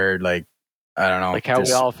 tired, like I don't know, like how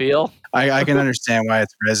we all feel. I can understand why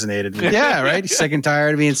it's resonated. Yeah, right. Sick and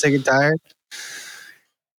tired of being sick and tired.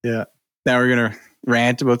 Yeah. Now we're gonna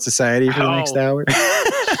rant about society for the next hour.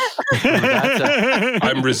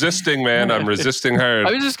 I'm resisting, man. I'm resisting hard.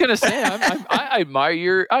 I was just gonna say, I admire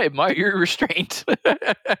your restraint.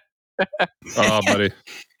 Oh, buddy.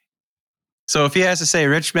 So if he has to say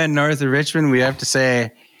rich men north of Richmond, we have to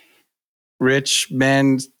say rich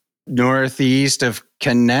men northeast of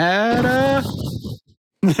Canada.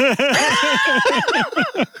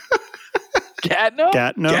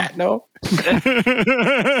 Gatineau?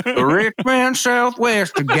 The rich man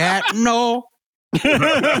southwest of Gatineau.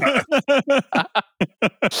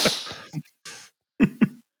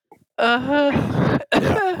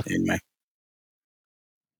 Anyway.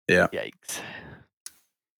 Yeah. Yikes.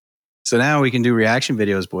 So now we can do reaction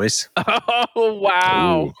videos, boys. Oh,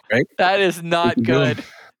 wow. Ooh, right? That is not good.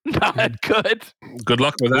 Not good. Good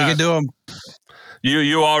luck with that. We can do them.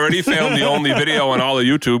 You already filmed the only video on all of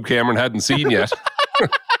YouTube Cameron hadn't seen yet.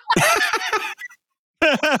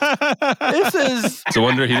 This is... It's a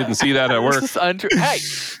wonder he didn't see that at work.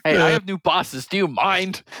 Hey, I have new bosses. Do you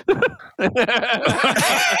mind? It's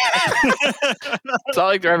not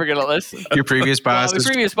like they're ever going to listen. Your previous bosses. The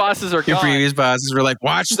previous bosses are gone. Your previous bosses were like,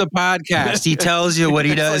 watch the podcast. He tells you what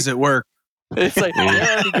he does at work. It's like, they're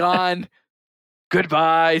already gone.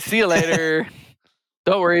 Goodbye. See you later.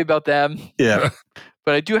 Don't worry about them. Yeah.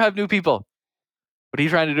 But I do have new people. What are you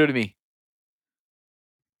trying to do to me?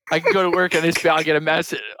 I can go to work and I'll get a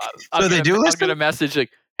message. I'll get a message like,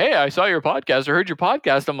 hey, I saw your podcast or heard your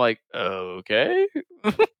podcast. I'm like, okay.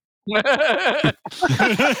 You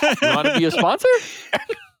want to be a sponsor?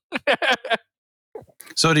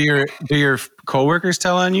 So do your coworkers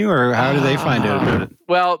tell on you, or how do they find out about it?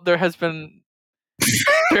 Well, there has been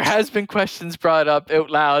questions brought up out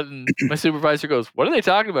loud, and my supervisor goes, "What are they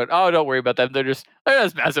talking about?" Oh, don't worry about them. They're just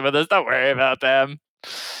messing with us. Don't worry about them.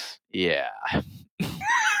 Yeah.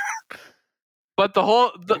 But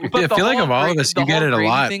I feel like of all of us, you get it a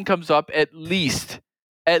lot. Thing comes up at least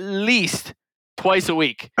twice a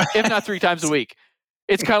week, if not 3 times a week.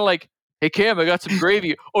 It's kind of like, hey Cam, I got some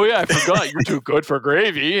gravy. Oh yeah, I forgot you're too good for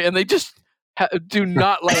gravy, and they just do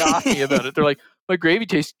not lay off me about it. They're like, my gravy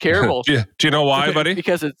tastes terrible. Do you know why, buddy?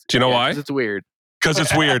 Because it's. Do you know why? Because it's weird. Because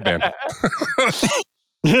it's weird, man.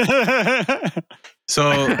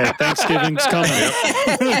 So Thanksgiving's coming.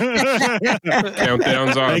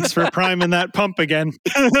 Countdown's on. Thanks for priming that pump again.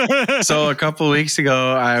 So a couple of weeks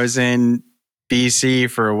ago, I was in BC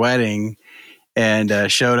for a wedding,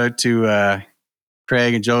 and shout out to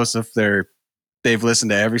Craig and Joseph. They've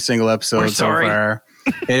listened to every single episode so far.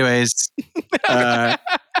 Anyways,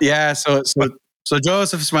 yeah. So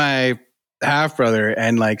Joseph's my half brother,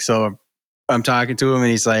 and like, so I'm talking to him, and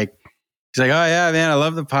he's like, oh yeah, man, I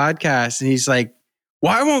love the podcast, and he's like,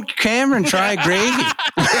 why won't Cameron try gravy?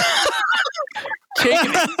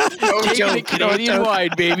 Taking it Canadian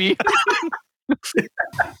wide, baby.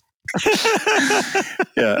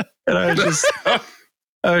 Yeah, and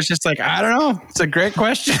I was just like, I don't know. It's a great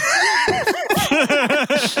question.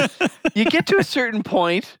 You get to a certain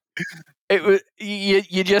point,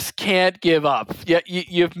 you just can't give up. You've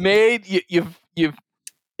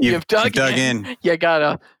dug in. You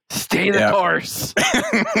gotta stay the course.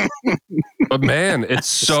 But man, it's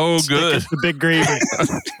so good. The big gravy.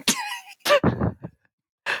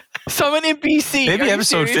 Someone in BC. Maybe Are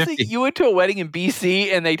episode you seriously? 50. You went to a wedding in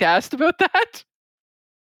BC and they asked about that?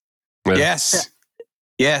 Yes.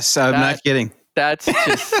 I'm not kidding. That's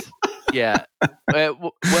just, yeah.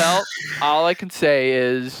 Well, all I can say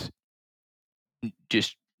is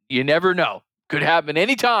just, you never know. Could happen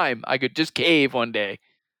anytime. I could just cave one day.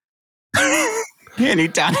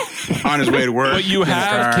 Anytime. On his way to work. But you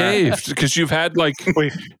have caved because you've had like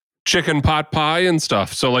chicken pot pie and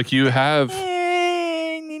stuff. So like you have.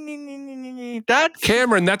 That's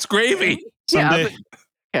Cameron, that's gravy. Yeah,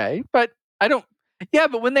 but I don't. Yeah,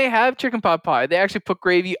 but when they have chicken pot pie, they actually put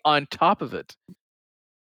gravy on top of it.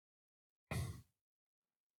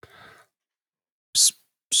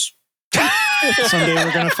 Someday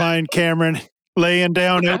we're going to find Cameron laying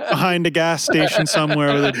down out behind a gas station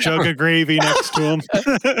somewhere with a jug of gravy next to him.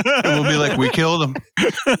 And we'll be like, we killed him.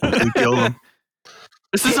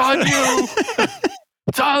 This is on you.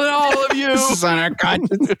 It's on all of you. This is on our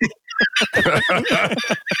conscience.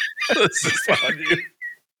 This is on you.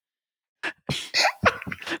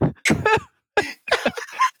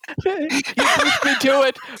 You pushed me to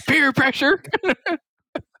it. Peer pressure.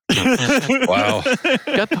 Wow.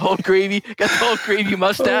 Got the whole gravy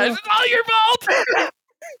mustache. It's all your fault.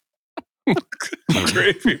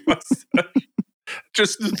 Gravy mustache.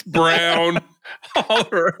 Just brown all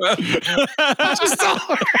around. Just all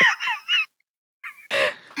around.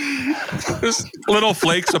 Just little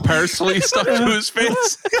flakes of parsley stuck to his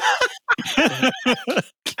face.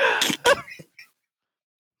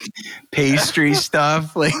 Pastry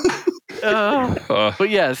stuff. Like, but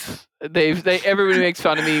yes, everybody makes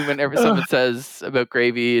fun of me whenever someone says about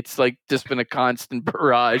gravy. It's like just been a constant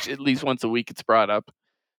barrage. At least once a week it's brought up.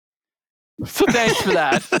 So thanks for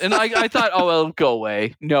that. And I thought, oh, well, it'll go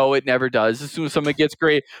away. No, it never does. As soon as someone gets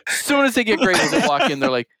gravy, as soon as they get gravy, they walk in, they're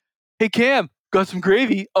like, hey, Cam, got some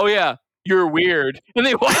gravy? Oh, yeah, you're weird. And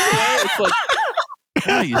they walk away. It's like,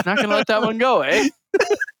 oh, he's not going to let that one go, eh?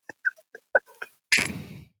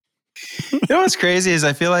 you know what's crazy is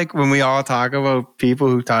I feel like when we all talk about people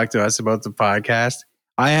who talk to us about the podcast,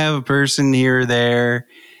 I have a person here or there,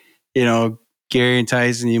 you know, Gary and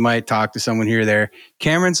Tyson, you might talk to someone here or there.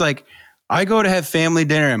 Cameron's like, I go to have family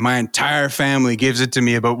dinner and my entire family gives it to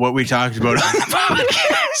me about what we talked about on the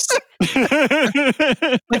podcast.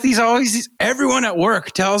 Like everyone at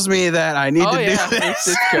work tells me that I need to do this.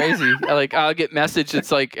 It's crazy. Like I'll get messaged.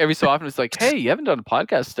 It's like every so often it's like, hey, you haven't done a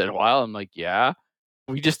podcast in a while. I'm like, yeah,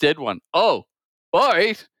 we just did one. Oh, all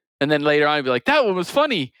right. And then later on I'd be like, that one was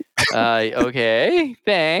funny. Okay,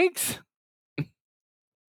 thanks.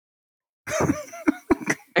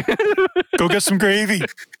 Go get some gravy.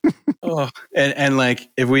 And like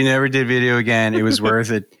if we never did video again, it was worth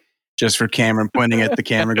it just for Cameron pointing at the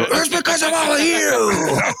camera and go, it's because of all of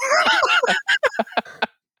you.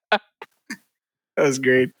 That was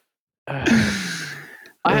great. I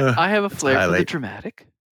have a flair for the dramatic.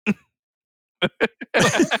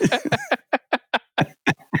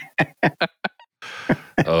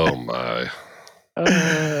 Oh my.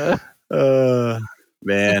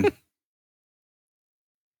 Man.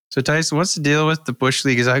 So Tyson, what's the deal with the Bush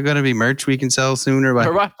League? Is that going to be merch we can sell soon or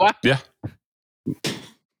what? Yeah.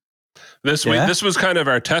 This week, this was kind of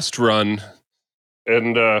our test run,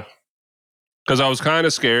 and because I was kind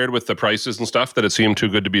of scared with the prices and stuff that it seemed too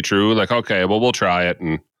good to be true. Like, okay, well, we'll try it,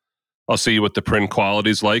 and I'll see what the print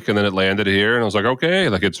quality's like. And then it landed here, and I was like, okay,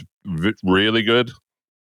 like it's really good.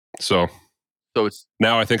 So it's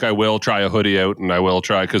now I think I will try a hoodie out, and I will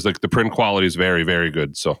try because like the print quality is very, very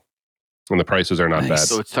good. So And the prices are not bad.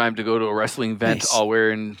 So it's time to go to a wrestling event, Nice. all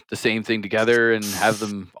wearing the same thing together, and have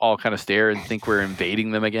them all kind of stare and think we're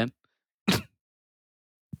invading them again.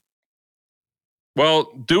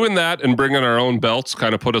 Well, doing that and bringing our own belts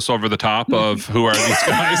kind of put us over the top of who are these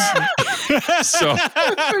guys. So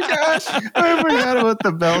I forgot about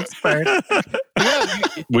the belts part.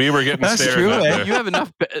 we were getting That's stared true, at. eh? there. You have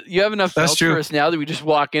enough. You have enough That's belts true. for us now that we just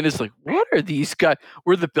walk in. It's like, what are these guys?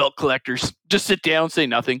 We're the belt collectors. Just sit down, say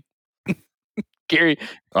nothing. Gary,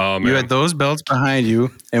 Oh, You man. had those belts behind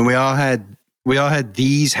you, and we all had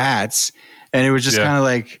these hats, and it was just Yeah. kind of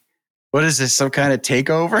like, what is this? Some kind of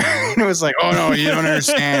takeover? And it was like, oh no, you don't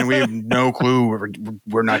understand. We have no clue.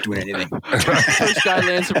 We're not doing anything. first guy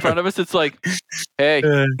lands in front of us. It's like, hey,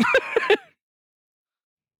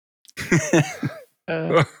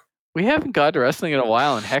 we haven't got to wrestling in a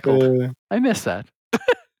while, and heckled. I miss that.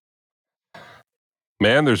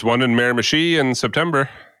 Man, there's one in Miramichi in September.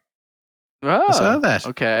 Oh, I saw that.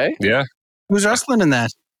 okay. Yeah. Who's wrestling in that?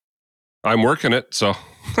 I'm working it, so.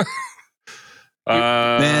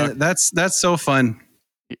 Man, that's so fun.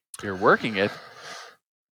 You're working it.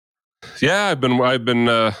 Yeah, I've been,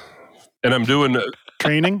 and I'm doing.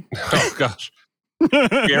 Training. Oh gosh,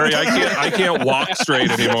 Gary, I can't walk straight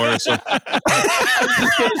anymore. So I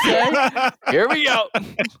was just gonna say, here we go.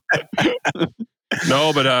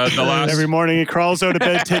 no, but the last. Every morning he crawls out of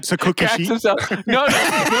bed, takes a cookie Cracks sheet. himself. No.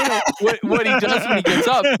 What he does when he gets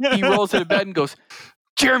up, he rolls out of bed and goes,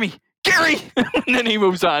 Jeremy, Gary, and then he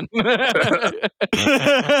moves on.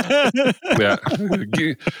 Yeah,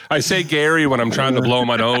 I say Gary when I'm trying to blow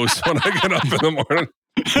my nose when I get up in the morning.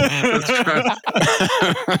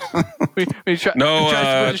 When he tries No, to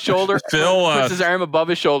put his shoulder, Phil, puts his arm above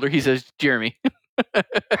his shoulder. He says, Jeremy.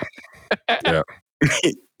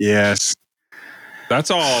 Yes. That's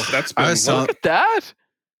all. That's been. I saw. Look at that.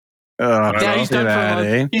 Oh, Yeah, he's done for a month.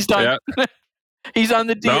 eh? He's done. Yeah. He's on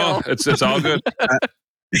the deal. No, it's all good.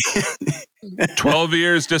 12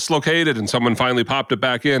 years dislocated, and someone finally popped it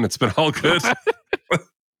back in. It's been all good.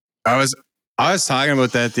 I was talking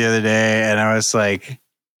about that the other day, and I was like,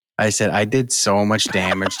 I said I did so much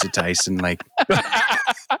damage to Tyson. Like,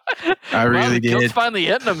 I really the guilt's did. finally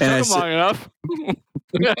hitting him. And I Took him long enough. The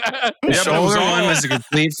Yeah, but it was shoulder all- one was a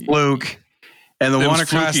complete fluke, and the It one was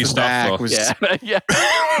across fluky the stuff, back though. was Yeah.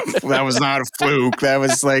 that was not a fluke. That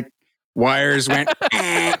was like wires went,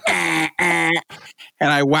 and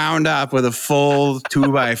I wound up with a full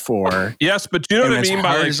 2x4. Yes, but you know what I as mean by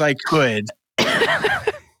hard like, as I could.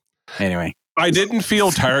 Anyway, I didn't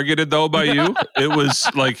feel targeted though by you. It was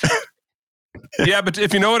like, yeah, but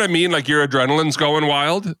if you know what I mean, like your adrenaline's going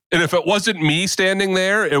wild. And if it wasn't me standing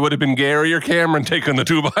there, it would have been Gary or Cameron taking the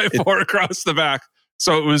 2x4 across the back.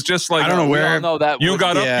 So it was just like, I don't know We where- all know that you would-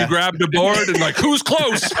 got up, Yeah. you grabbed a board, and like, who's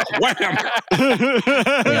close? Wham! we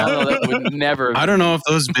all know that would never. I don't know if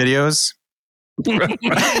those videos.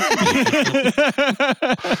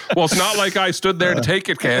 Well, it's not like I stood there to take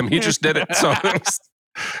it, Cam. He just did it. So,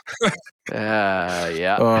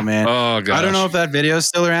 Yeah. Oh man, oh gosh. I don't know if that video is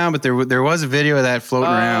still around, but there was a video of that floating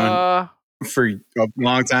around for a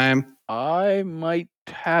long time. I might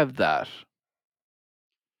have that.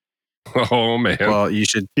 Oh man. Well, you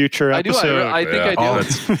should Future I do. episode. I think Yeah. I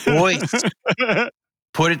do. boys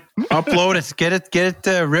put it, upload it, get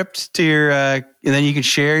it ripped to your, and then you can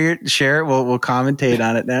share it. We'll commentate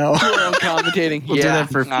on it now. We're on commentating. We'll do yeah. that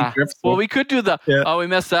for a future episode. Well, we could do the. Yeah. Oh, we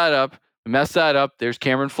messed that up. There's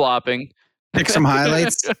Cameron flopping. Pick some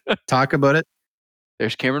highlights, talk about it.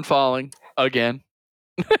 There's Cameron falling again.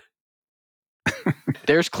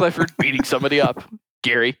 There's Clifford beating somebody up.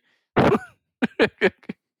 Gary.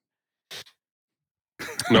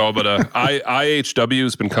 No, but IHW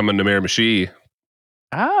has been coming to Miramichi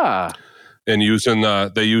Ah. and using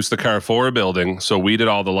they use the Carrefour building. So we did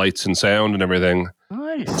all the lights and sound and everything.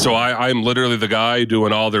 Nice. So I'm literally the guy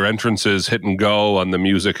doing all their entrances, hit and go on the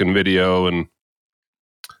music and video, and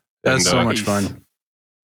That's so uh, much fun.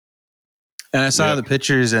 And I saw Yeah. the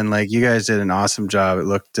pictures, and like you guys did an awesome job. It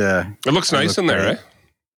looked. it looks It nice looked in there, great.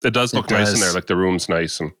 eh? It does look It nice in does. there. Like the room's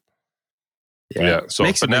nice, and yeah. So,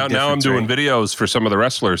 Makes a but now big I'm difference, doing right? videos for some of the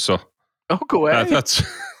wrestlers. So Oh, go ahead. that's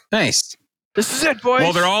Nice. This is it, boys.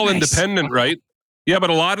 well, they're all Nice. independent, right? Yeah, but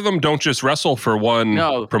a lot of them don't just wrestle for one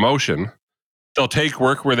No. promotion. They'll take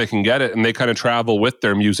work where they can get it, and they kind of travel with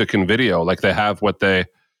their music and video. Like they have what they,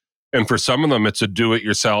 and for some of them, it's a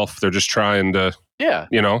do-it-yourself. They're just trying to, Yeah.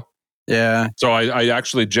 Yeah. So I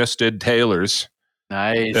actually just did Taylor's,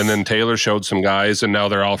 Nice. and then Taylor showed some guys, and now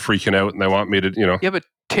they're all freaking out, and they want me to, Yeah, but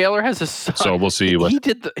Taylor has a song. So we'll see what.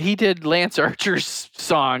 He did Lance Archer's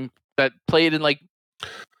song that played in like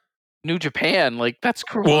New Japan. Like that's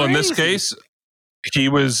crazy. Well, in this case,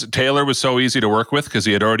 Taylor was so easy to work with because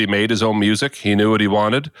he had already made his own music. He knew what he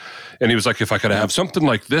wanted. And he was like, if I could have something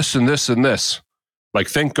like this and this and this, like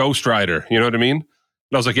think Ghost Rider, you know what I mean? And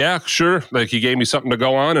I was like, yeah, sure. Like he gave me something to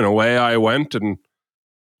go on and away I went. And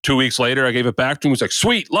 2 weeks later I gave it back to him. He was like,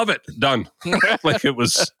 sweet, love it, done. Like it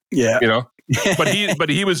was, you know, but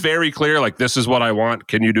he was very clear. Like, this is what I want.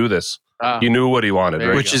 Can you do this? He knew what he wanted,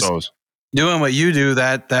 right? Which is doing what you do.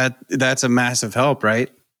 That's a massive help,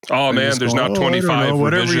 right? Oh man, there's not 25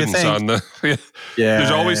 revisions on the. Yeah, there's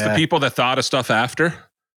always the people that thought of stuff after.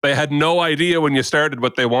 They had no idea when you started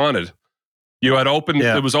what they wanted. You had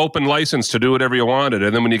it was open license to do whatever you wanted,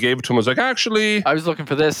 and then when you gave it to them, it was like, actually, I was looking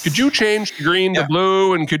for this. Could you change green to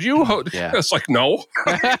blue? And could you? It's like no.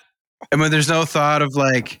 And when there's no thought of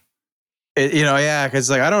like, because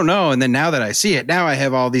like I don't know, and then now that I see it, now I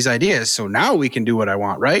have all these ideas, so now we can do what I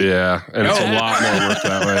want, right? Yeah, and it's a lot more work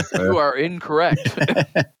that way. You are incorrect.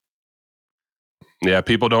 Yeah,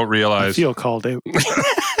 people don't realize. I feel called out.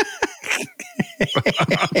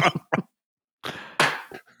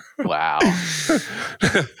 Wow.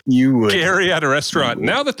 You would. Gary at a restaurant.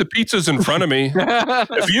 Now that the pizza's in front of me,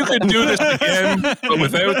 if you could do this again, but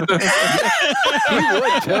without the. He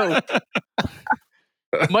would too.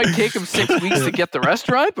 It might take him 6 weeks to get the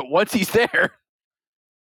restaurant, but once he's there.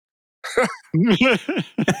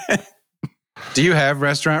 Do you have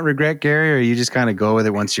restaurant regret, Gary, or you just kind of go with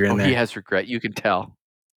it once you're in there? He has regret. You can tell.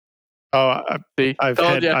 Oh, I've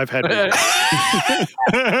had regret.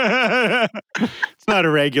 It's not a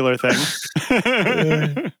regular thing.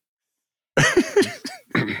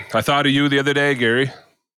 I thought of you the other day, Gary.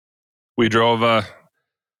 We drove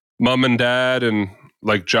Mom and Dad and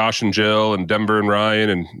like Josh and Jill and Denver and Ryan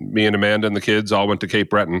and me and Amanda and the kids all went to Cape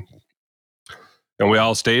Breton. And we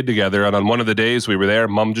all stayed together. And on one of the days we were there,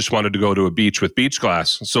 Mom just wanted to go to a beach with beach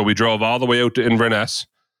glass. So we drove all the way out to Inverness.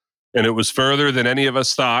 And it was further than any of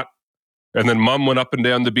us thought. And then Mom went up and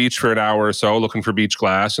down the beach for an hour or so looking for beach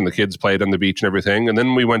glass. And the kids played on the beach and everything. And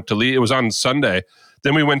then we went to leave. It was on Sunday.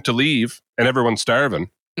 Then we went to leave and everyone's starving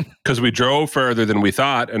because we drove further than we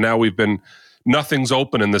thought. And now nothing's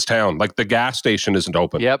open in this town. Like the gas station isn't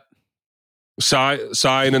open. Yep.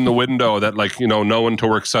 Sign in the window that like, no one to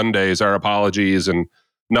work Sundays, our apologies, and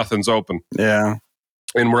nothing's open. Yeah.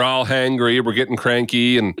 And we're all hangry. We're getting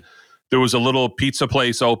cranky. And there was a little pizza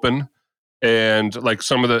place open. And like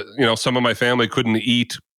some of my family couldn't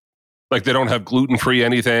eat. Like they don't have gluten-free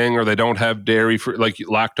anything, or they don't have dairy-free, like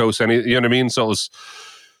lactose, you know what I mean? So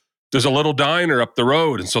there's a little diner up the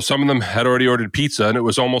road. And so some of them had already ordered pizza and it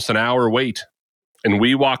was almost an hour wait. And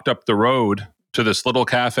we walked up the road to this little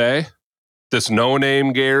cafe, this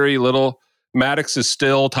no-name Gary, little Maddox is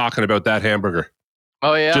still talking about that hamburger.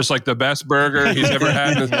 Oh, yeah. Just like the best burger he's ever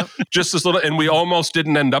had. Just this little, and we almost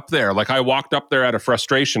didn't end up there. Like I walked up there out of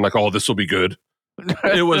frustration, like, oh, this will be good.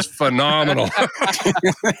 It was phenomenal.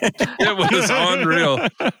 It was unreal.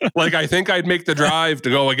 Like I think I'd make the drive to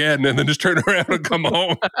go again and then just turn around and come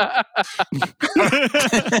home.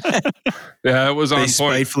 Yeah, it was on point. They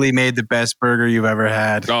spitefully made the best burger you've ever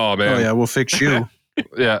had. Oh man. Oh yeah, we'll fix you.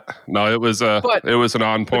 Yeah. No, it was an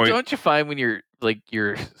on point. But don't you find when you're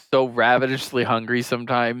so ravenously hungry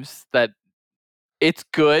sometimes that it's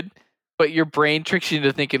good, but your brain tricks you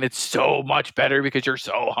into thinking it's so much better because you're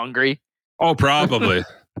so hungry? Oh, probably.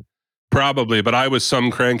 Probably, but I was some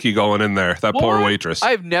cranky going in there. That poor waitress.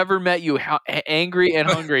 I've never met you angry and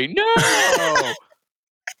hungry. No,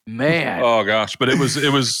 man. Oh gosh, but it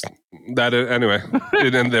was that anyway.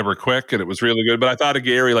 And they were quick, and it was really good. But I thought of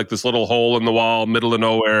Gary, like this little hole in the wall, middle of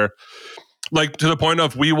nowhere, like to the point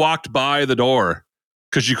of we walked by the door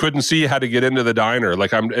because you couldn't see how to get into the diner. Like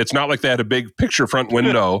it's not like they had a big picture front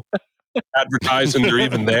window. Advertising they're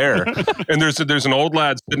even there. And there's an old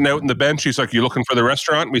lad sitting out in the bench. He's like, "You looking for the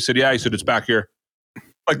restaurant?" And we said, "Yeah." He said, "It's back here."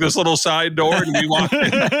 Like this little side door, and we walked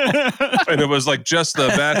in. And it was like just the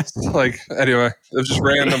best. Like anyway, it was just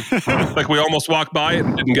random. Like we almost walked by it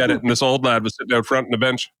and didn't get it. And this old lad was sitting out front on the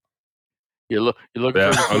bench. You look for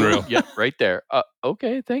the unreal. Yeah, right there.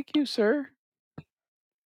 Okay, thank you, sir.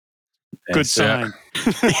 Good sign.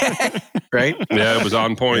 Yeah. Right? Yeah, it was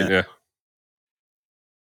on point. Yeah.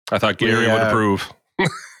 I thought Gary would approve.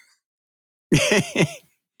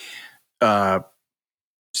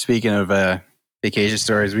 Speaking of vacation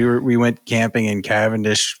stories, we went camping in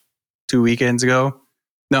Cavendish 2 weekends ago.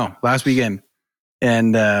 No, last weekend,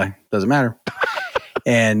 and doesn't matter.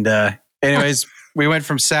 And anyways, we went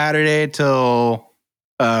from Saturday till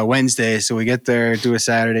Wednesday. So we get there, do a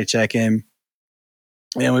Saturday check-in,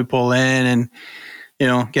 and we pull in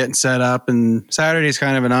and getting set up. And Saturday's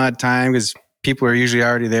kind of an odd time because people are usually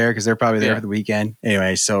already there because they're probably there for the weekend.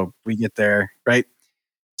 Anyway, so we get there, right?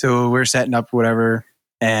 So we're setting up whatever,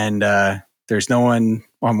 and there's no one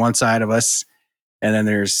on one side of us, and then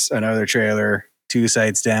there's another trailer 2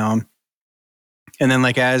 sides down. And then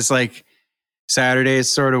like as like Saturday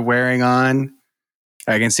is sort of wearing on,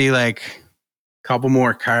 I can see like a couple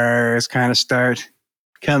more cars kind of start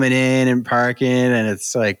coming in and parking, and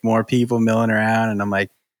it's like more people milling around, and I'm like,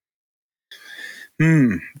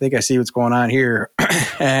 I think I see what's going on here.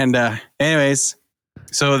 And anyways,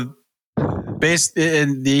 so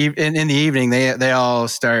in the evening they all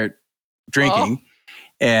start drinking,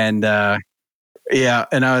 and yeah,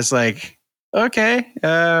 and I was like, okay,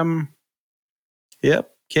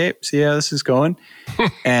 yep, okay, see how this is going.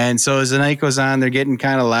 And so as the night goes on, they're getting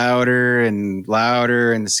kind of louder and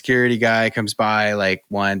louder, and the security guy comes by like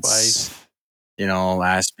once,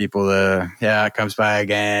 asks people comes by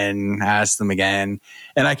again, asks them again,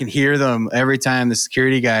 and I can hear them every time the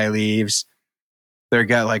security guy leaves. They've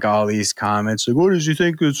got like all these comments like, what does he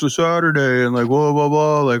think it's a Saturday? And like, blah, blah,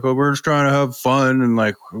 blah. Like, oh, we're just trying to have fun. And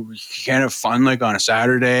like, you can't have fun like on a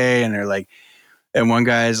Saturday. And they're like, and one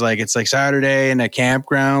guy's like, it's like Saturday in a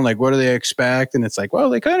campground. Like, what do they expect? And it's like, well,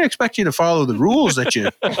 they kind of expect you to follow the rules that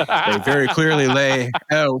they very clearly lay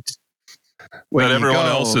out. That everyone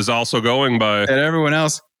else is also going by. That everyone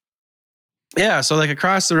else. Yeah. So like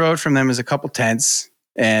across the road from them is a couple tents,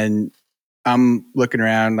 and I'm looking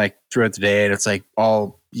around like throughout the day, and it's like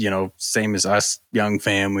all, same as us, young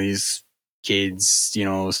families, kids,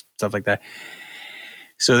 stuff like that.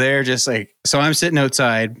 So they're just like, so I'm sitting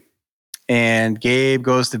outside, and Gabe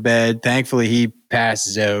goes to bed. Thankfully, he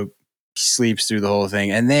passes out, sleeps through the whole thing.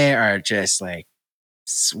 And they are just like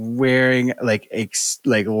swearing, like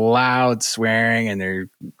loud swearing, and they're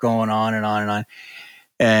going on and on and on.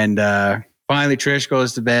 And finally, Trish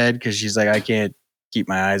goes to bed because she's like, I can't keep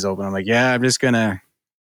my eyes open. I'm like, yeah, I'm just gonna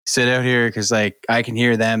sit out here because like I can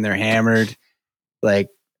hear them. They're hammered. Like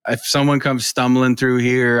if someone comes stumbling through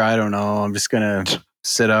here, I don't know. I'm just gonna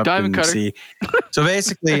sit up Diamond and cutter. see. So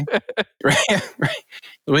basically,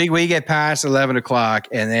 right, we get past 11 o'clock,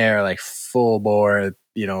 and they're like full bore.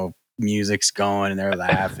 Music's going, and they're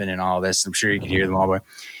laughing and all this. I'm sure you can hear them all. But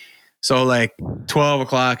so like 12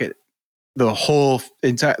 o'clock, the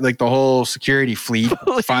whole security fleet,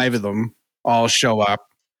 5 of them, all show up.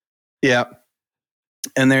 Yep.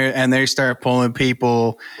 And they start pulling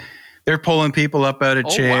people. They're pulling people up out of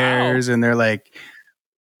chairs, and they're like,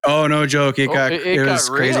 oh, no joke. It was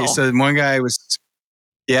crazy. Real. So one guy was,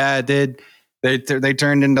 it did. They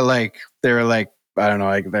turned into like, they were like, I don't know.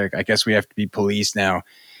 I guess we have to be police now.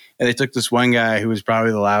 And they took this one guy who was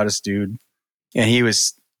probably the loudest dude, and he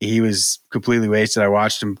was completely wasted. I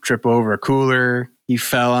watched him trip over a cooler. He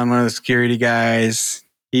fell on one of the security guys.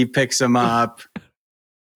 He picks him up,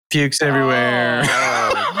 pukes everywhere.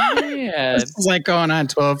 Oh, man. This is like going on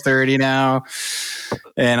 12:30 now,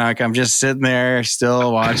 and like I'm just sitting there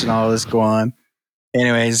still watching all this go on.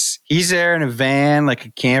 Anyways, he's there in a van, like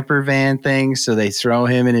a camper van thing. So they throw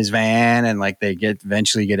him in his van, and like they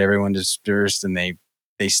eventually get everyone dispersed, and they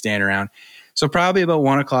stand around. So probably about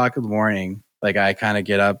 1 o'clock in the morning, like I kind of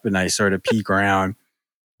get up and I sort of peek around,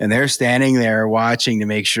 and they're standing there watching to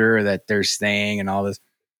make sure that they're staying and all this.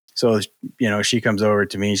 So, she comes over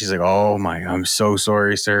to me, and she's like, oh my, I'm so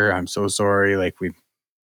sorry, sir. I'm so sorry. Like, we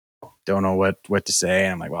don't know what to say.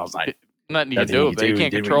 And I'm like, well, it's nothing you can do, but you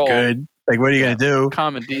can't control. Like, what are you going to do?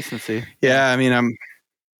 Common decency. Yeah. I mean,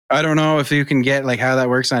 I don't know if you can get like how that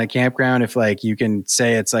works on a campground. If like you can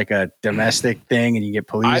say it's like a domestic thing and you get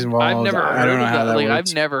police involved. I've never I don't know how that works.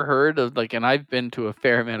 I've never heard of like, and I've been to a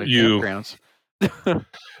fair amount of campgrounds.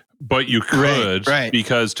 But you could, right.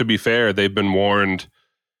 Because to be fair, they've been warned.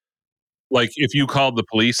 Like if you called the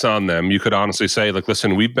police on them, you could honestly say, like,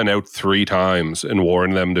 listen, we've been out 3 times and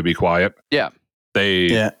warned them to be quiet. Yeah.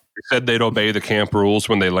 They said they'd obey the camp rules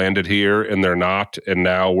when they landed here, and they're not. And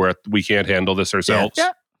now we can't handle this ourselves.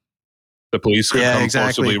 Yeah. The police could come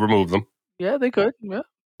forcibly remove them. Yeah, they could. Yeah.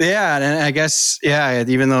 Yeah. And I guess,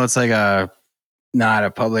 even though it's like not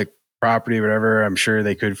a public property or whatever, I'm sure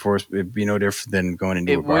they could force, it'd be no different than going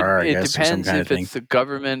into a bar, I guess, or some kind of thing. It depends if it's the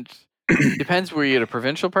government. Depends, were you at a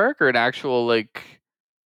provincial park or an actual like?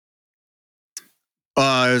 It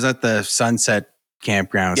was at the Sunset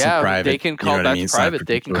Campground. Yeah, private, they can call that's private.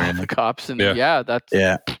 They can call the cops, and that's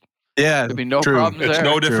there'd be no problems. It's there.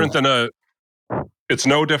 no different than It's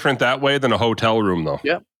no different that way than a hotel room, though.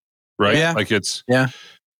 Yeah. Right. Yeah. Like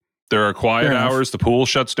there are quiet hours. The pool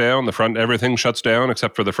shuts down. Everything shuts down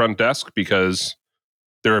except for the front desk, because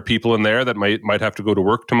there are people in there that might have to go to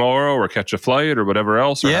work tomorrow or catch a flight or whatever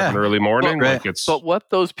else, or have an early morning. But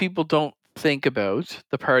what those people don't think about,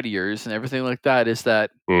 the partiers and everything like that, is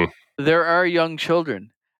that there are young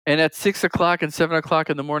children, And at 6 o'clock and 7 o'clock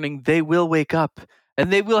in the morning, they will wake up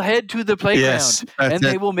and they will head to the playground Yes, that's and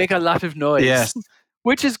they it. will make a lot of noise. Yes.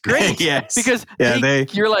 Which is great. Yes. Because Yeah,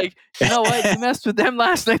 you're like, you know what? You messed with them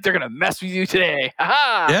last night. They're going to mess with you today.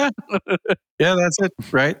 Ha-ha! Yeah. Yeah, that's it.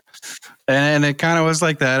 Right. And it kind of was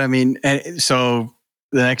like that. I mean, and so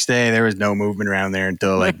the next day there was no movement around there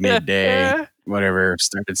until like midday, whatever.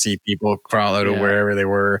 Started to see people crawl out of wherever they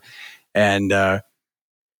were. And,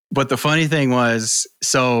 but the funny thing was,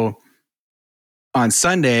 so on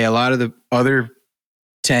Sunday, a lot of the other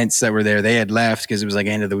tents that were there, they had left because it was like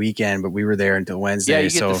end of the weekend, but we were there until Wednesday. Yeah,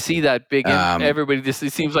 you get to see that big, everybody just,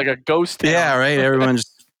 it seems like a ghost town. Yeah, right. Everyone's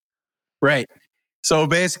right. So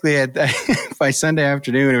basically, by Sunday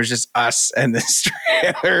afternoon, it was just us and this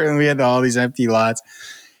trailer, and we had all these empty lots.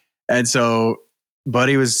 And so,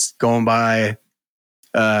 Buddy was going by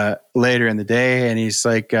later in the day, and he's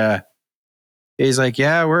like, "Yeah,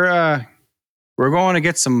 we're going to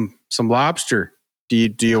get some lobster. Do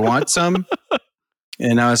you want some?"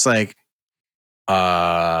 And I was like,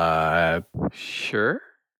 Sure.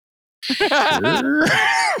 Sure.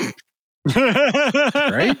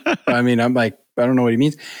 Right? I mean, I'm like, I don't know what he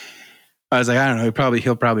means. I was like, I don't know.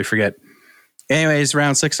 He'll probably forget. Anyways,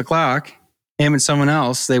 around 6 o'clock, him and someone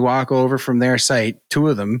else, they walk over from their site, two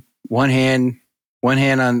of them, one hand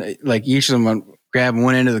on, like, each of them grabbing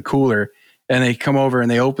one end of the cooler, and they come over and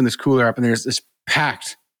they open this cooler up, and there's this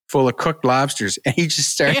packed full of cooked lobsters, and he just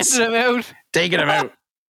starts taking them out.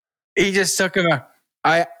 He just took them out.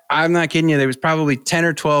 I'm not kidding you. There was probably 10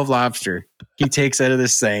 or 12 lobster he takes out of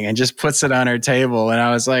this thing and just puts it on our table. And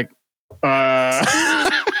I was like,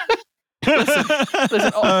 Listen,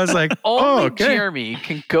 I was like, only okay. Jeremy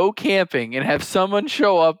can go camping and have someone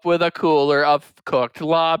show up with a cooler of cooked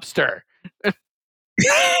lobster.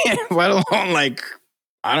 Let alone like,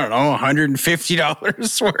 I don't know,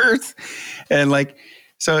 $150 worth. And like,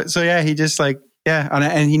 so yeah, he just like, yeah.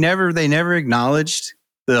 And they never acknowledged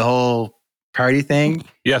the whole party thing.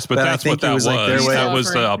 Yes, but that's what that was. Like their way. That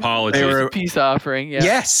was the apology. It was a peace offering. Yeah.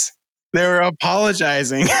 Yes, they were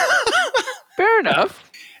apologizing. Fair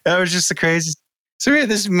enough. That was just the craziest. So we had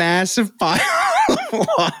this massive pile of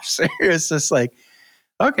lobster. It's just like,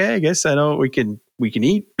 okay, I guess I know what we can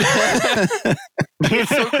eat. It's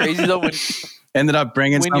so crazy though when ended up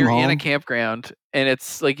bringing when some you're home. in a campground and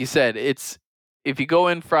it's like you said, it's if you go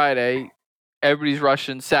in Friday, everybody's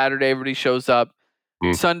rushing. Saturday, everybody shows up.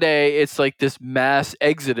 Sunday, it's like this mass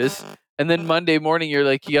exodus, and then Monday morning, you're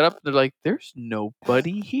like, you get up, they're like, there's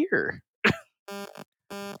nobody here.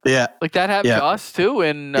 Yeah, like that happened to us too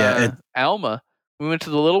in Alma. We went to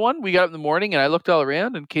the little one. We got up in the morning, and I looked all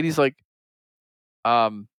around, and Katie's like,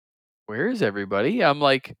 where is everybody? I'm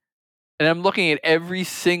like, and I'm looking at every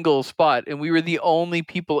single spot, and we were the only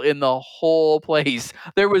people in the whole place.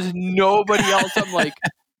 There was nobody else. I'm like,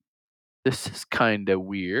 this is kind of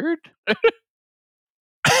weird.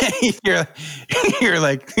 you're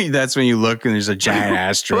like, that's when you look and there's a giant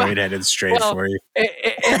asteroid headed straight for you.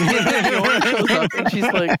 And the owner shows up and she's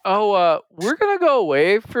like, "Oh, we're gonna go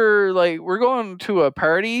away for we're going to a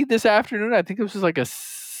party this afternoon. I think this was like a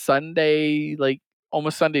Sunday, like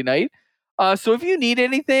almost Sunday night. So if you need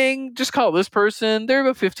anything, just call this person. They're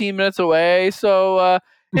about 15 minutes away. So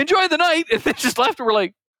enjoy the night." And they just left. And we're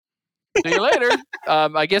like, "See you later."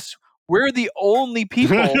 I guess. We're the only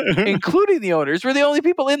people, including the owners, we're the only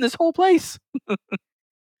people in this whole place.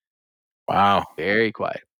 Wow. Very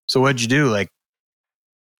quiet. So what'd you do? Like,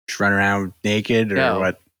 just run around naked or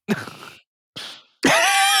what?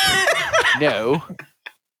 No.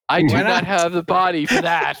 I do not have the body for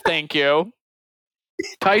that. Thank you.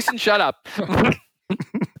 Tyson, shut up. Not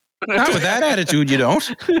with that attitude, you don't.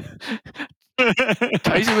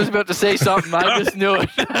 Tyson was about to say something. I just knew it.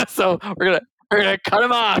 So we're gonna cut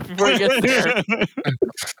him off before he gets there.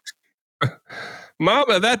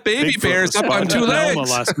 Mama, that baby bear is up on two legs.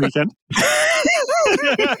 Last weekend.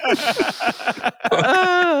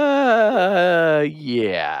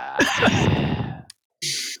 Yeah.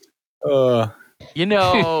 You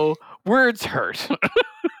know, words hurt.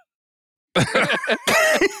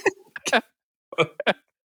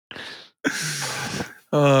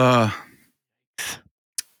 Well,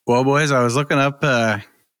 boys, I was looking up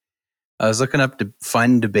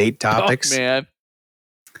fun debate topics. Oh, man.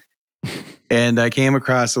 And I came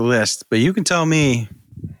across a list, but you can tell me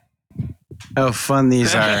how fun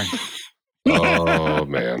these are. Oh,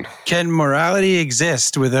 man. Can morality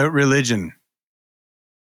exist without religion?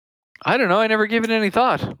 I don't know. I never gave it any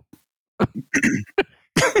thought.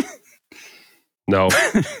 No.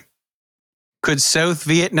 Could South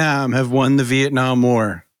Vietnam have won the Vietnam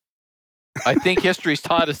War? I think history's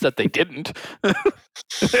taught us that they didn't.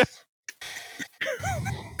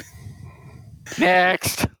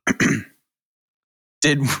 Next.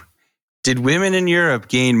 Did women in Europe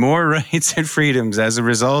gain more rights and freedoms as a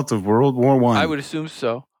result of World War I? I would assume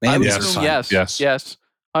so. Man, I would these are assume fun. yes. Yes. Yes.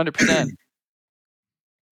 100%.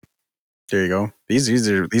 There you go.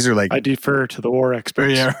 These are like I defer to the war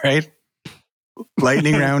experts. yeah, right.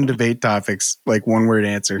 Lightning round debate topics, like one word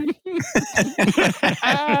answer. Do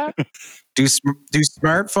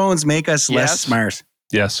smartphones make us less Yes. smart,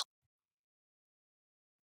 Yes.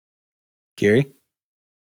 Gary?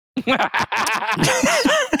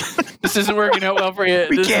 This isn't working out well for you.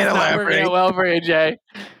 We This can't is not working elaborate. out well for you, Jay.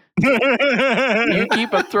 You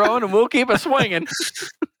keep it throwing and we'll keep it swinging.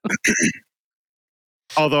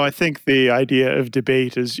 Although I think the idea of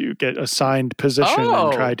debate is you get assigned position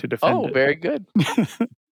and try to defend it. Very good.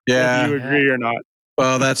 Yeah. Whether you agree or not.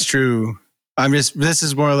 Well, that's true. This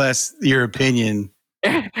is more or less your opinion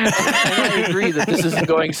And I agree that this isn't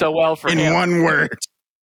going so well for in him. one word.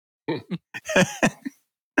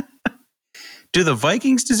 Do the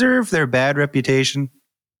Vikings deserve their bad reputation?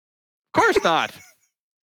 Of course not.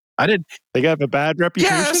 They have a bad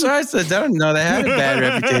reputation. Yeah, that's what I said. I don't know. They had a bad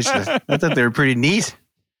reputation. I thought they were pretty neat.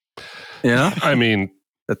 You know? I mean,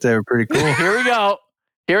 I thought they were pretty cool. Here we go.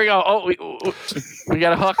 Oh, we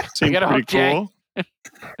got a hook. We Seems got a hook, pretty Jay. cool.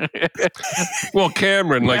 well,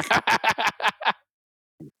 Cameron, like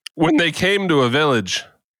when they came to a village,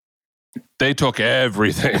 they took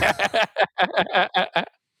everything.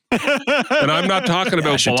 And I'm not talking I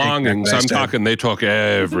about should take back belongings. what I I'm said. talking they took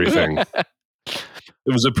everything.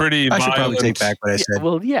 It was a pretty I should violent. probably take back what I said.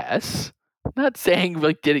 Well, yes. I'm not saying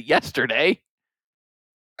like did it yesterday.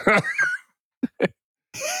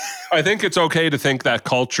 I think it's okay to think that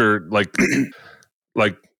culture, like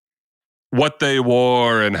what they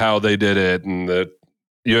wore and how they did it, and that,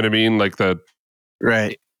 you know what I mean, like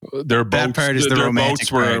Right. their That boats. part is the their romantic boats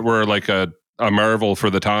part. were like a marvel for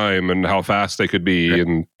the time and how fast they could be, Right.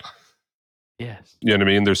 and Yes. you know what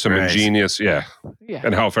I mean. There's some Right. ingenious, Yeah.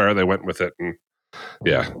 and how far they went with it, and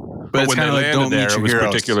yeah. But it's when kind of they like don't landed meet there, your it was heroes.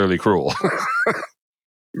 particularly cruel.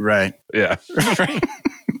 Right. Yeah. Right.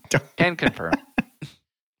 Can confirm.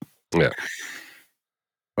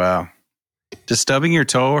 Wow. Does stubbing your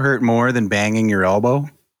toe hurt more than banging your elbow?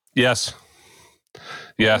 Yes.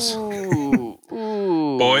 Yes. Ooh.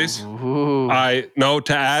 Boys, Ooh.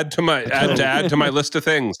 to add to my list of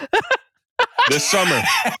things. This summer,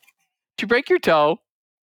 Did you break your toe?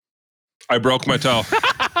 I broke my toe.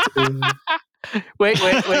 Wait.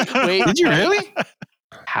 Did you really?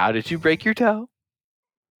 How did you break your toe?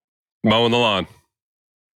 Mowing the lawn.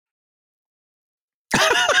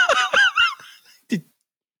 Did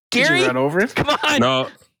Gary, you run over it? come on. No,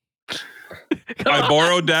 Come I on.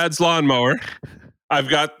 borrowed Dad's lawnmower. I've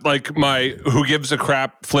got like my who gives a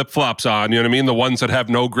crap flip flops on. You know what I mean? The ones that have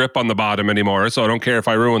no grip on the bottom anymore. So I don't care if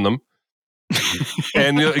I ruin them.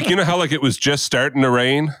 And you know how like it was just starting to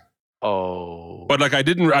rain, Oh. but like I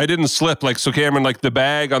didn't slip. Like so, Cameron, like the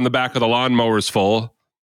bag on the back of the lawnmower is full.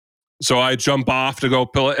 So I jump off to go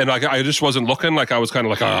pull it, and like I just wasn't looking. Like I was kind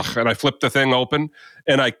of like, ugh. And I flipped the thing open,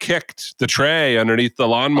 and I kicked the tray underneath the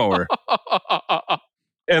lawnmower.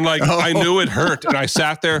 And like I knew it hurt, and I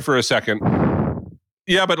sat there for a second.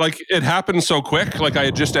 Yeah, but like it happened so quick. Like I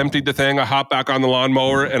had just emptied the thing, I hopped back on the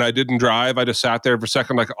lawnmower, and I didn't drive. I just sat there for a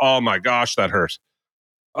second, like, oh my gosh, that hurt.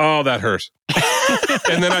 Oh, that hurt.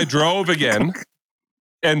 And then I drove again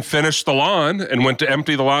and finished the lawn and went to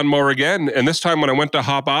empty the lawnmower again. And this time when I went to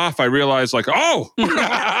hop off, I realized like, oh,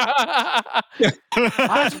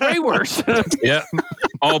 That's way worse. yeah.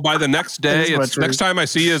 Oh, by the next day, That is much it's, next worse. time I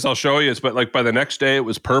see you, I'll show you. But like by the next day, it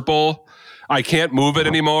was purple. I can't move it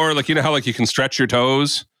anymore. Like, you know how like you can stretch your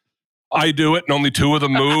toes? I do it and only two of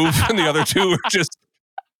them move and the other two are just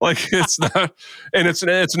like, it's not, and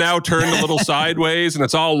it's now turned a little sideways and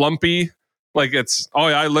it's all lumpy. Like it's, oh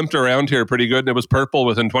yeah, I limped around here pretty good and it was purple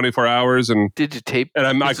within 24 hours. And Did you tape?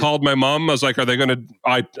 I called my mom. I was like, are they going to,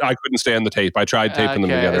 I couldn't stand the tape. I tried taping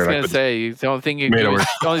them Okay, together. I was and I gonna couldn't. say the only thing you can Made it do is, work.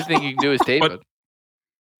 the only thing you can do is tape But- it.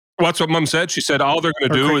 Well, that's what Mom said. She said all they're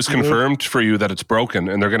going to Or do is quick move. confirm for you that it's broken,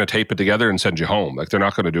 and they're going to tape it together and send you home. Like they're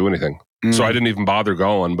not going to do anything. So I didn't even bother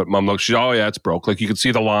going. But Mom looked. She's, oh yeah, it's broke. Like you could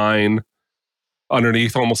see the line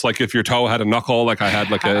underneath, almost like if your toe had a knuckle. Like I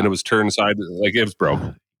had like and it was turned side. Like it was broke.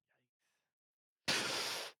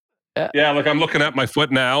 Yeah, like I'm looking at my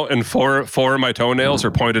foot now, and four of my toenails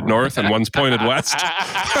are pointed north, and one's pointed west.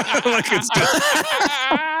 Like it's just,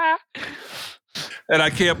 and I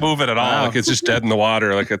can't move it at all. Wow. Like it's just dead in the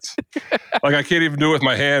water. Like it's like I can't even do it with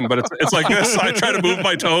my hand, but it's like this. I try to move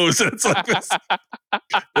my toes, and it's like this.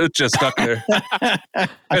 It's just stuck there.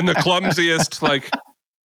 And the clumsiest, like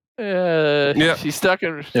Yeah. She's stuck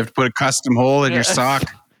in. You have to put a custom hole in your sock.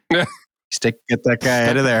 Get that guy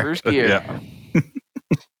out of there. First gear. Yeah.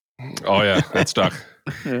 Oh yeah, that's stuck.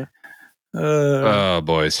 Oh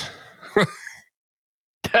boys.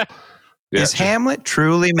 Yeah, Is Hamlet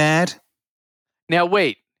truly mad? Now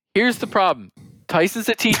wait, here's the problem. Tyson's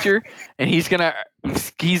a teacher, and he's gonna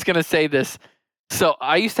say this. So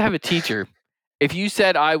I used to have a teacher. If you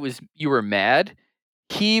said you were mad,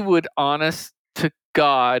 he would, honest to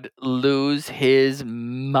God, lose his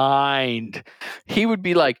mind. He would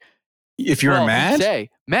be like, If you were mad? He'd say,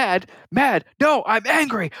 mad. No, I'm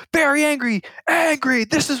angry. Very angry. Angry.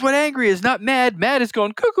 This is what angry is, not mad. Mad is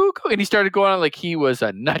going cuckoo. And he started going on like he was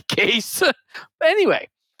a nutcase. But anyway,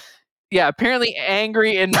 yeah, apparently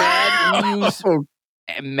angry and mad. We use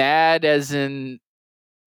mad as in,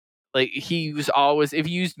 like, he was always, if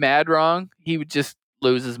you used mad wrong, he would just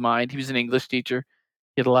lose his mind. He was an English teacher.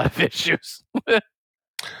 He had a lot of issues.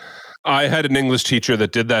 I had an English teacher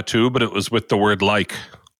that did that too, but it was with the word like.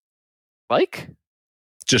 Like?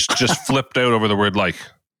 Just flipped out over the word like.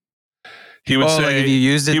 He would say, like if you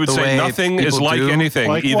used it, he would the say way nothing is people like do? anything.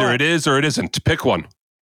 Like Either what? it is or it isn't. Pick one.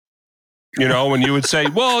 You know, when you would say,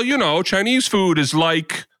 well, you know, Chinese food is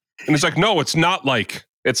like, and it's like, no, it's not like.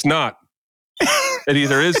 It's not. It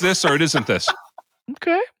either is this or it isn't this.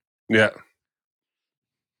 Okay. Yeah.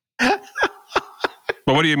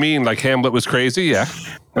 But what do you mean? Like Hamlet was crazy? Yeah.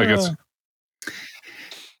 Like it's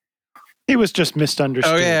He was just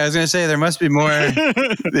misunderstood. Oh yeah, I was gonna say there must be more.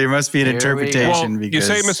 There must be an Here we go. interpretation well, because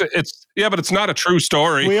you say it's yeah, but it's not a true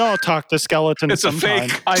story. We all talk to skeletons It's a sometime.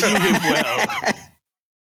 fake. I knew him well.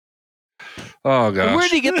 Oh And gosh. where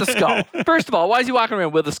did he get the skull? First of all, why is he walking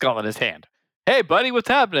around with a skull in his hand? Hey, buddy, what's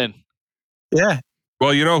happening? yeah,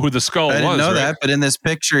 Well, you know who the skull I was, didn't know right? that, but in this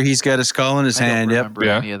picture he's got a skull in his I hand. don't Yep. remember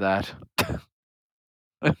Yeah. any of that.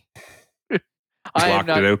 Blocked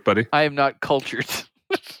it out, buddy. I am not cultured.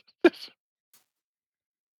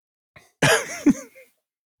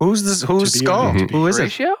 Who's this? Whose To be skull? honest. Who is it?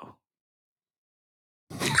 Ratio?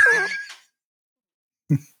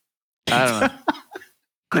 I don't know.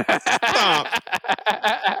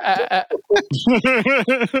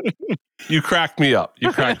 You cracked me up.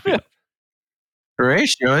 You cracked me up.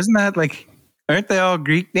 Horatio, isn't that like? Aren't they all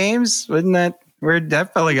Greek names? Wouldn't that where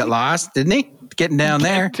that fella got lost? Didn't he? Getting down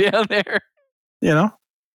there, Down there. you know.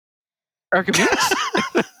 Archimedes?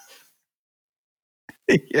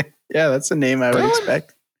 Yeah, that's a name I would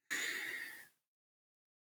expect.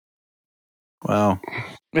 Wow.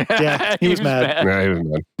 Yeah, he was mad. Yeah, he was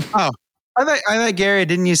mad. I thought Gary,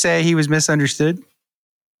 didn't you say he was misunderstood?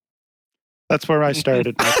 That's where I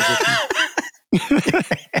started my position.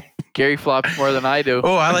 Gary flops more than I do.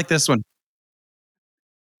 Oh, I like this one.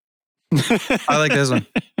 I like this one.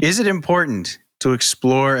 Is it important to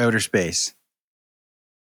explore outer space?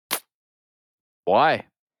 Why?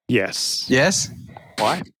 Yes. Yes.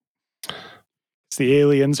 Why? The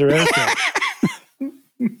aliens are out there.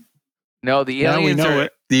 No, the Now we aliens know are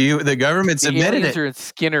it. The government the submitted aliens it. are in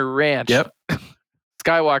Skinner Ranch. Yep.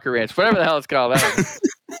 Skywalker Ranch. Whatever the hell it's called.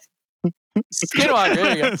 Skinwalker.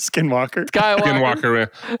 There you go. Skinwalker. Skywalker.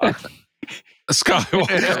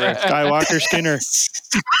 Skywalker. Skywalker Skinner.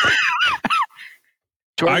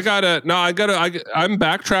 I'm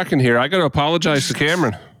backtracking here. I gotta apologize to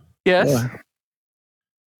Cameron. Yes.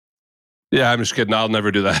 Yeah, I'm just kidding. I'll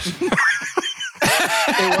never do that.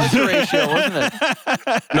 It was Horatio, wasn't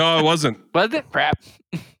it? No, it wasn't. Was it? Crap.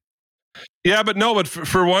 Yeah, but no, but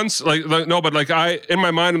for once, like no, but like in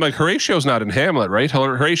my mind, I'm like, Horatio's not in Hamlet, right?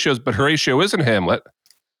 Horatio is in Hamlet.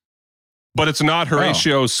 But it's not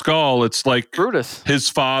Horatio's skull. It's like Brutus. his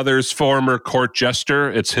father's former court jester.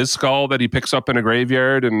 It's his skull that he picks up in a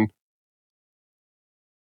graveyard and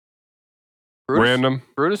random.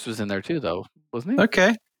 Brutus was in there too, though, wasn't he?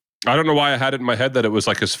 Okay. I don't know why I had it in my head that it was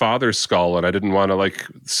like his father's skull, and I didn't want to like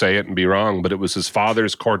say it and be wrong, but it was his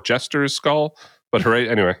father's court jester's skull. But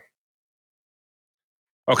anyway.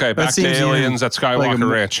 Okay, back to seems aliens at Skywalker like a-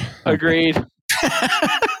 Ranch. Agreed.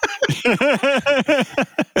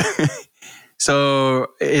 So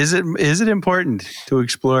is it important to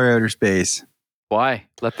explore outer space? Why?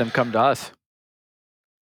 Let them come to us.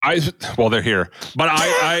 Well, they're here, but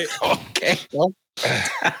I Okay. Well,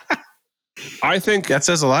 I think that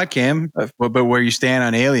says a lot, Cam. But where you stand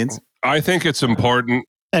on aliens? I think it's important.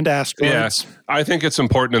 And asteroids. Yes, I think it's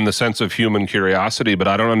important in the sense of human curiosity, but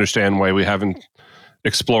I don't understand why we haven't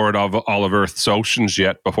explored all of Earth's oceans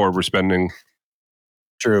yet before we're spending.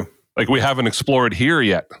 True. Like we haven't explored here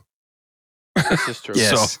yet. This is true.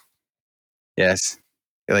 Yes. So- Yes.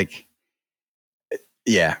 Like.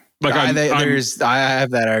 Yeah. Like I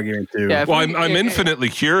have that argument too. Yeah, well, I'm infinitely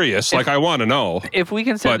curious. Like I want to know. If we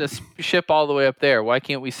can send But- a ship all the way up there, why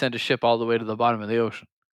can't we send a ship all the way to the bottom of the ocean?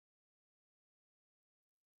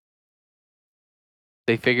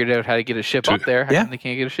 They figured out how to get a ship up there. How Yeah. come they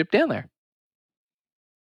can't get a ship down there?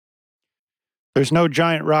 There's no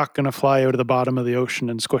giant rock going to fly out of the bottom of the ocean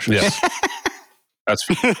and squish us. Yes. That's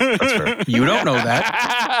fair. You don't know that.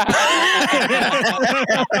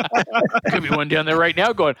 Could be one down there right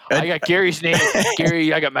now going, I got Gary's name.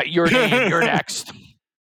 Gary, I got your name. You're next.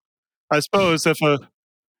 I suppose if a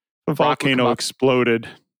volcano up. exploded,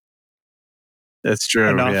 That's true.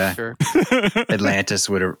 Enough. Yeah. Sure. Atlantis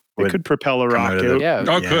would it could propel a come rock out of the- out. Yeah.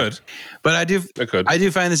 Oh, Yeah. good. But I do It could.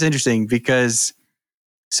 find this interesting because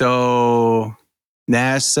so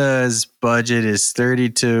NASA's budget is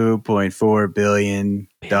 $32.4 billion.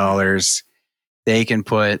 They can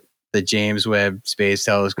put the James Webb Space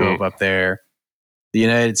Telescope up there. The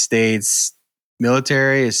United States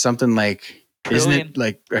military is something like, isn't it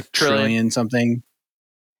like a trillion something?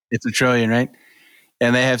 It's $1 trillion, right?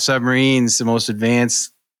 And they have submarines, the most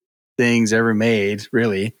advanced things ever made,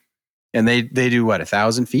 really. And they do what,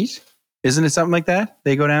 1,000 feet? Isn't it something like that?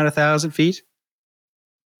 They go down 1,000 feet,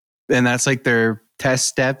 and that's like their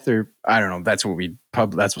test depth, or I don't know. That's what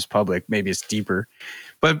that's what's public. Maybe it's deeper,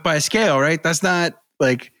 but by scale, right? That's not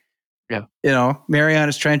like, Yeah. You know,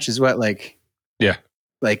 Marianas Trench is what, like, Yeah.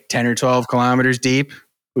 like 10 or 12 kilometers deep.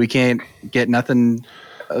 We can't get nothing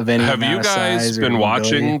of any. Have you amount of guys size or been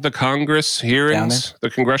watching ability. the Congress hearings, the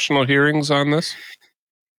congressional hearings on this?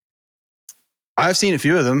 I've seen a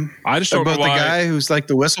few of them. I just don't About know the why. guy who's like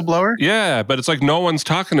the whistleblower. Yeah, but it's like no one's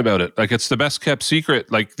talking about it. Like it's the best kept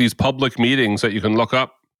secret. Like these public meetings that you can look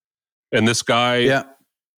up. And this guy, Yeah.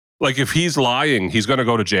 like if he's lying, he's going to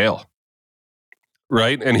go to jail,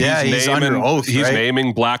 right? And He's under oath, he's right?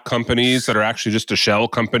 naming black companies that are actually just a shell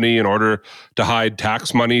company in order to hide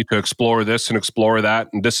tax money to explore this and explore that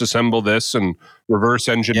and disassemble this and reverse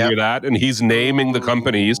engineer that. And he's naming the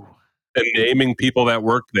companies and naming people that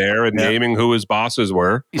work there and naming who his bosses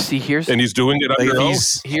were. You see, And he's doing it under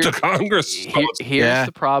oath Here- to Congress. here's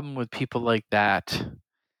the problem with people like that.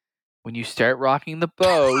 When you start rocking the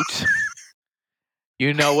boat,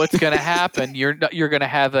 you know what's going to happen. You're going to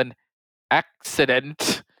have an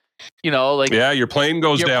accident. You know, like Yeah, your plane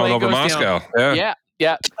goes Your down plane over goes Moscow.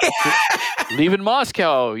 yeah. Leaving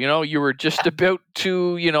Moscow, you know, you were just about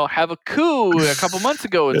to, you know, have a coup a couple months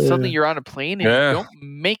ago, and suddenly you're on a plane and Yeah. you don't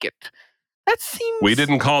make it. That seems We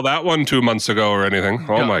didn't call that one 2 months ago or anything.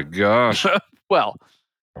 Oh No. my gosh. well.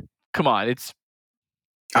 Come on, it's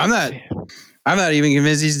I'm not even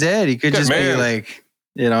convinced he's dead. He could Good just be man. like,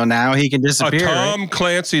 you know, now he can A disappear. Tom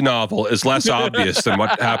Clancy novel is less obvious than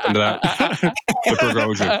what happened to that the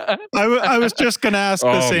Prigozhin. I was just going to ask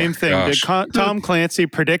Oh the same my thing. gosh. Did Tom Clancy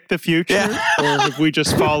predict the future, or have we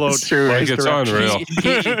just followed? It's true. Like, his it's directions?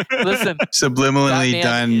 unreal. Listen, Subliminally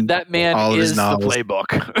done. that man all of his is the novels.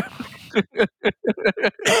 playbook.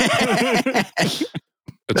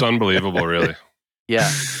 It's unbelievable, really. Yeah,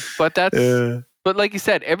 but that's Uh, but like you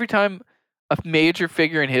said, every time a major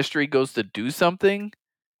figure in history goes to do something,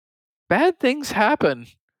 bad things happen.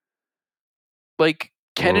 Like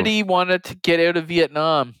Kennedy wanted to get out of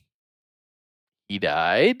Vietnam. He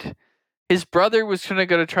died. His brother was going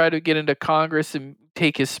to try to get into Congress and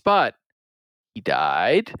take his spot. He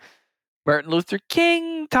died. Martin Luther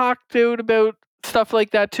King talked out about stuff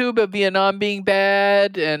like that too, about Vietnam being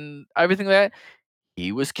bad and everything like that.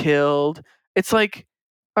 He was killed. It's like,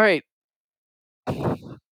 all right.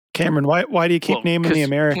 Cameron, why do you keep Well, naming the 'cause-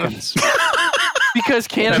 Americans? Because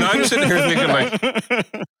Canada. And I'm sitting here thinking, like,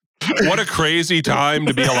 what a crazy time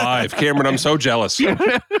to be alive. Cameron, I'm so jealous. Yeah,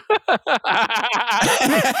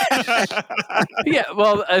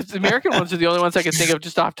 well, as American ones are the only ones I can think of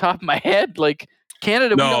just off the top of my head. Like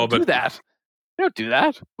Canada, we don't do but- that. We don't do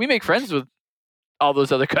that. We make friends with all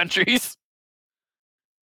those other countries.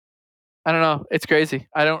 I don't know. It's crazy.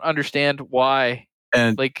 I don't understand why.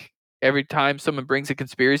 and Like every time someone brings a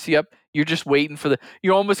conspiracy up, you're just waiting for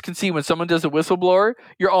you almost can see when someone does a whistleblower,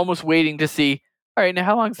 you're almost waiting to see, all right, now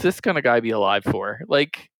how long is this kind of guy be alive for?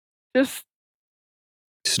 Like, just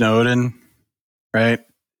Snowden, right?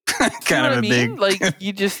 you know kind what of I a mean? big, Like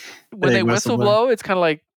you just when big they whistle whistleblower. blow, it's kind of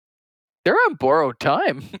like they're on borrowed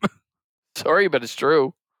time. Sorry, but it's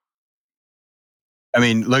true. I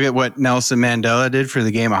mean, look at what Nelson Mandela did for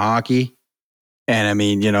the game of hockey. And I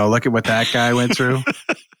mean, you know, look at what that guy went through.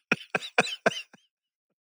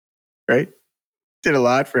 Right? Did a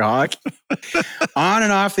lot for hockey. On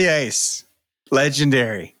and off the ice.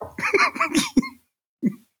 Legendary.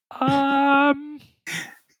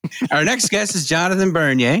 Our next guest is Jonathan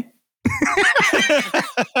Bernier.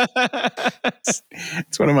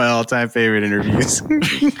 It's one of my all-time favorite interviews.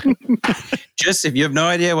 Just if you have no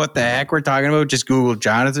idea what the heck we're talking about, just Google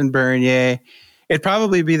Jonathan Bernier. It'd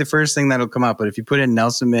probably be the first thing that'll come up. But if you put in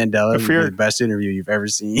Nelson Mandela, it'll be you're- the best interview you've ever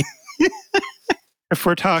seen. If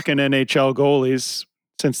we're talking NHL goalies,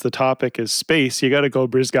 since the topic is space, you got to go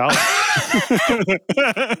Brizgal.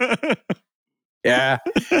 Yeah,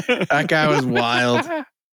 that guy was wild.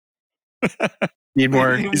 Need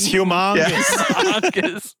more. He's humongous.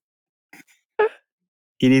 Humongous.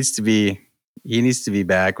 He needs to be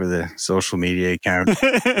back with a social media account.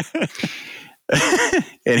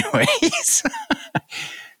 Anyways,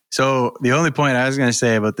 so the only point I was going to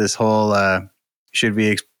say about this whole should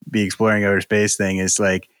we be exploring outer space thing is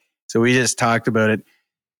like, so we just talked about it.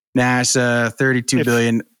 NASA, $32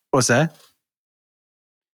 billion. What's that?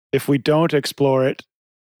 If we don't explore it,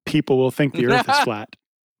 people will think the Earth is flat.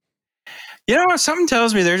 You know what? Something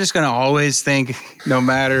tells me they're just going to always think, no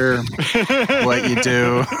matter what you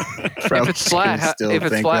do. If it's flat,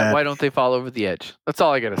 why don't they fall over the edge? That's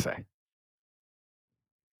all I gotta say.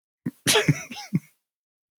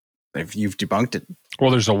 If you've debunked it, Well,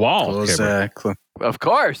 there's a wall. Of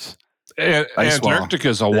course, Antarctica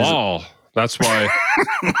is a wall. That's why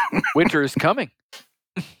winter is coming.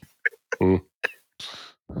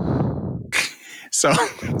 So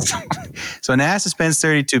NASA spends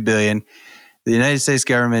 $32 billion. The United States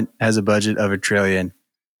government has a budget of $1 trillion.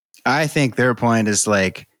 I think their point is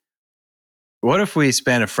like, what if we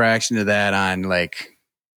spend a fraction of that on like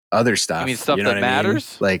other stuff? You mean stuff know that what I mean?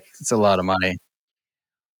 matters? Like, it's a lot of money.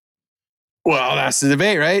 Well, that's the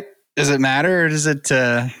debate, right? Does it matter or does it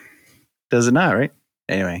not, right?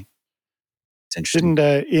 Anyway, it's interesting.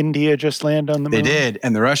 Didn't India just land on the moon? They did,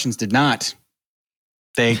 and the Russians did not.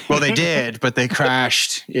 They did, but they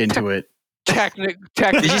crashed into it. Technically,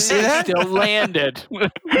 Did you see that? Still landed.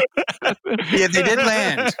 Yeah, they did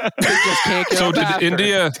land. They just can't get so. up Did after.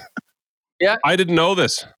 India? Yeah. I didn't know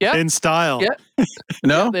this. Yeah. In style. Yeah.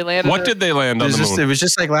 No, They landed. What did they land on the moon? it was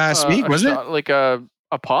just like last week, wasn't it? Like a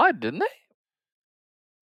pod, didn't they?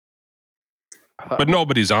 But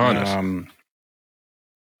nobody's on it.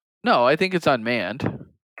 No, I think it's unmanned.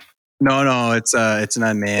 No, it's an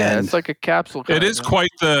unmanned. Yeah, it's like a capsule. It is quite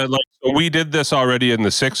we did this already in the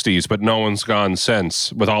 60s, but no one's gone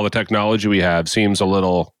since. With all the technology we have, seems a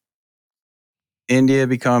little. India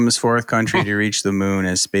becomes fourth country to reach the moon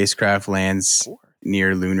as spacecraft lands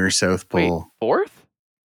near lunar South Pole. Wait, fourth?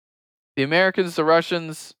 The Americans, the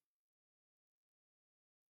Russians.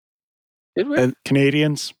 Did we?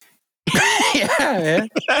 Canadians. Yeah.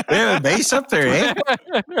 They have a base up there, eh?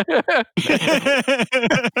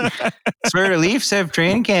 That's where the Leafs have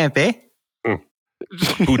training camp, eh?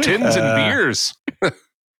 Poutines and beers.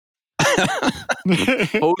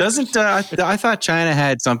 Doesn't I thought China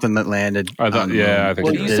had something that landed? I thought, I think.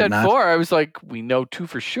 Well, it you did. said 4. I was like, we know 2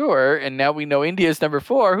 for sure, and now we know India's number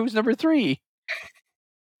 4. Who's number 3?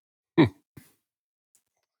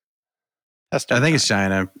 I think it's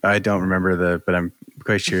China. I don't remember but I'm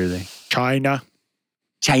quite sure China.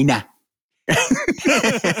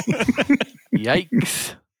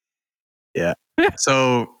 Yikes! Yeah.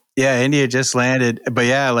 So India just landed, but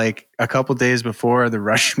like a couple days before the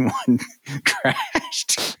Russian one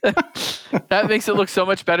crashed. That makes it look so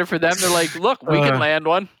much better for them. They're like, look, we can land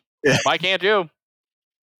one. Yeah. Why can't you?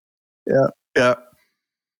 Yeah.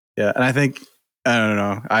 And I think, I don't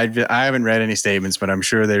know. I haven't read any statements, but I'm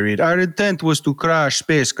sure they read, our intent was to crash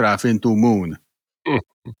spacecraft into moon.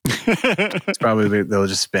 It's probably, they'll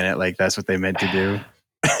just spin it like that's what they meant to do.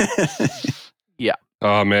 Yeah.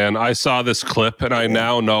 Oh man, I saw this clip and I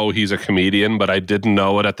now know he's a comedian, but I didn't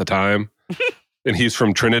know it at the time. And he's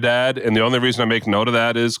from Trinidad. And the only reason I make note of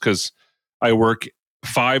that is because I work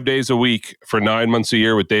 5 days a week for 9 months a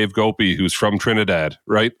year with Dave Gopi, who's from Trinidad,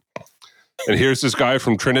 right? And here's this guy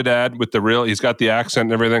from Trinidad with he's got the accent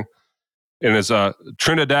and everything. And his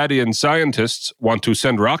Trinidadian scientists want to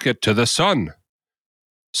send rocket to the sun.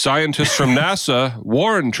 Scientists from NASA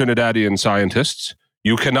warn Trinidadian scientists,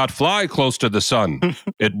 you cannot fly close to the sun.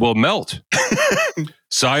 It will melt.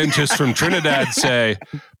 Scientists from Trinidad say,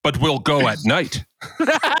 but we'll go at night.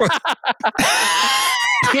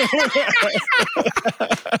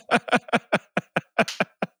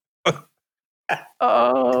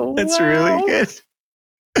 Oh, That's wow. really good.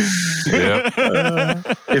 Yeah.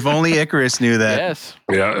 If only Icarus knew that. Yes,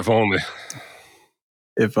 Yeah, if only.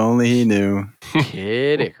 If only he knew.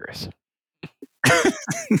 Kid Icarus.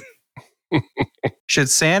 Should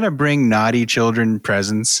Santa bring naughty children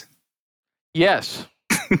presents? Yes.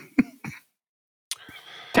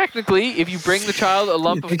 Technically, if you bring the child a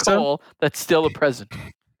lump of think so? coal, that's still a present.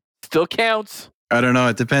 Still counts. I don't know.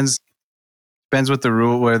 It depends what the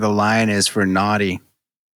rule, where the line is for naughty.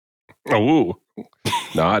 Oh, ooh.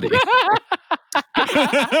 Naughty.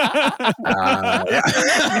 Yeah.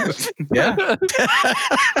 Yeah.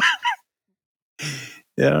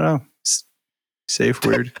 Yeah, I don't know. Safe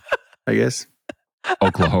word, I guess.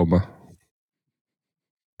 Oklahoma.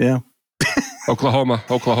 Yeah. Oklahoma.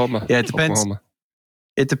 Yeah, it depends. Oklahoma.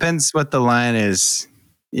 It depends what the line is,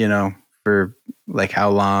 for like how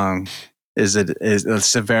long. Is the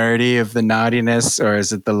severity of the naughtiness, or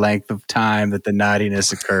is it the length of time that the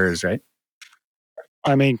naughtiness occurs, right?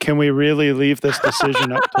 I mean, can we really leave this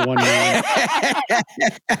decision up to one man?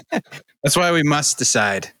 That's why we must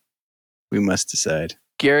decide. We must decide.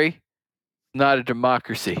 Gary, not a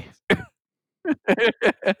democracy. Yeah,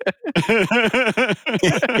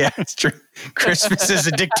 it's true. Christmas is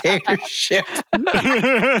a dictatorship.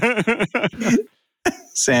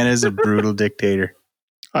 Santa's a brutal dictator.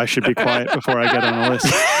 I should be quiet before I get on the list.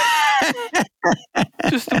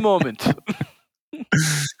 Just a moment.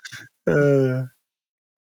 Yeah.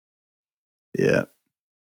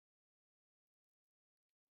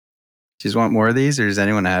 Do you just want more of these, or does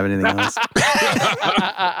anyone have anything else?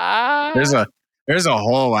 There's a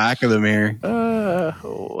whole whack of them here.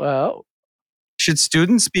 Well, should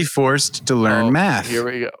students be forced to learn math? Here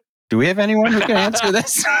we go. Do we have anyone who can answer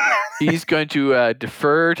this? He's going to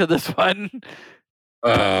defer to this one.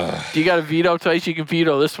 You got a veto, Tyson? You can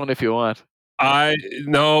veto this one if you want.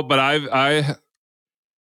 But I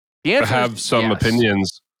have some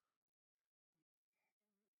opinions.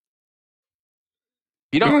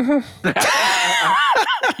 You don't.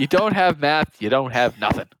 You don't have math. You don't have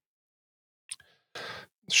nothing.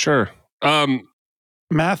 Sure.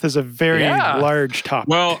 Math is a very large topic.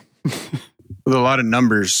 Well, with a lot of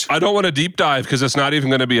numbers. I don't want to deep dive because it's not even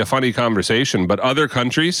going to be a funny conversation. But other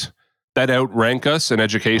countries that outrank us in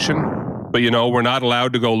education, but we're not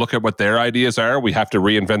allowed to go look at what their ideas are. We have to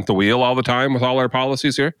reinvent the wheel all the time with all our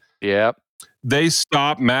policies here. Yep. They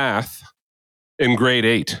stop math in grade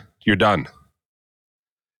 8. You're done.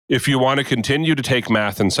 If you want to continue to take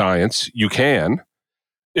math and science, you can.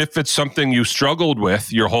 If it's something you struggled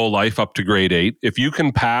with your whole life up to grade 8, if you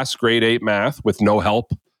can pass grade 8 math with no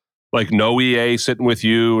help, like no EA sitting with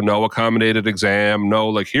you, no accommodated exam, no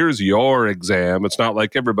like here's your exam. It's not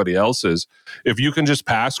like everybody else's. If you can just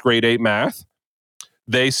pass grade 8 math,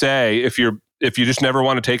 they say if you just never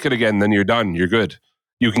want to take it again, then you're done. You're good.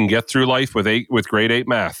 You can get through life with grade 8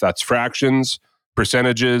 math. That's fractions,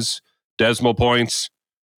 percentages, decimal points.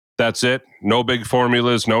 That's it. No big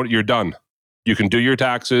formulas. No, you're done. You can do your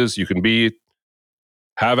taxes. You can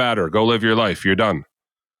have at her. Go live your life. You're done.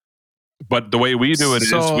 But the way we do it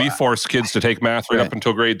is we force kids to take math right up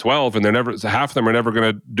until grade 12, and half of them are never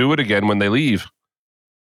going to do it again when they leave.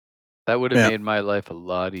 That would have made my life a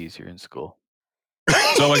lot easier in school.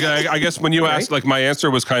 So, like, I guess when you asked, like, my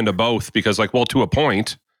answer was kind of both because, like, well, to a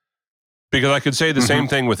point, because I could say the same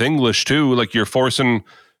thing with English too. Like, you're forcing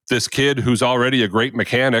this kid who's already a great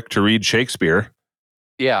mechanic to read Shakespeare.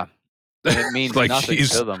 Yeah. And it means like nothing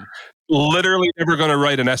he's to them. Literally never going to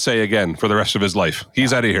write an essay again for the rest of his life.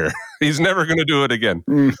 He's out of here. He's never going to do it again.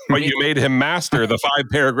 But you made him master the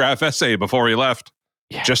 5-paragraph essay before he left,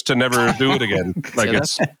 just to never do it again. Like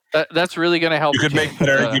that's really going to help. You could make that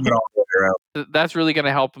argument all the way around. That's really going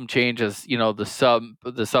to help him change the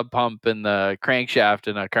sub pump and the crankshaft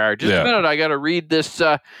in a car. Just a minute, I got to read this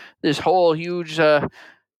whole huge essay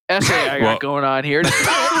I got going on here.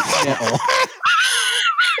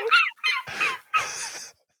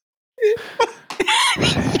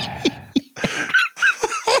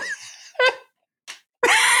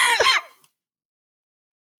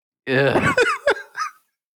 Yeah.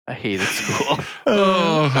 I hated school.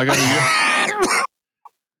 Oh, I got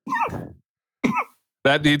to.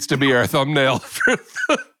 That needs to be our thumbnail.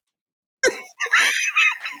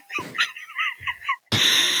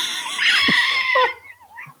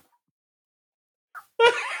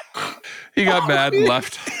 He got mad and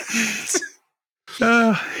left.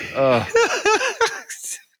 Oh,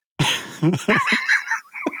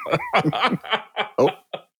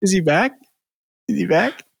 is he back? Is he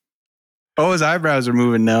back? Oh, his eyebrows are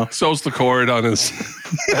moving now. So's the cord on his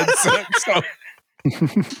headset.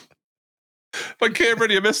 But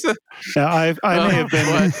Cameron, you missed it. Yeah, I may have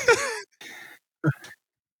been.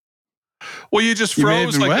 Well, you just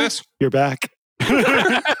froze like this. You're back.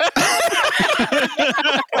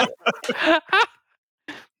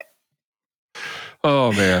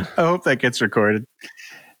 Oh man! I hope that gets recorded.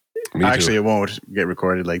 Actually, it won't get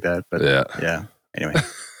recorded like that. But yeah. Anyway.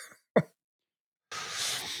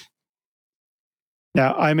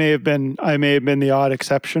 Yeah, I may have been the odd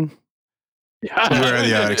exception. Yeah. You were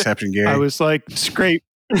the odd exception, Gary. I was like scrape.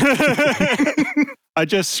 I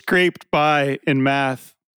just scraped by in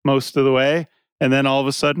math most of the way, and then all of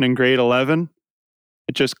a sudden in grade 11,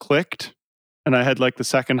 it just clicked, and I had like the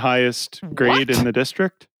second highest grade in the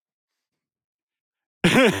district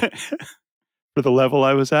for the level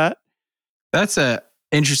I was at. That's a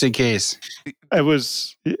interesting case. It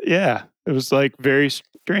was like very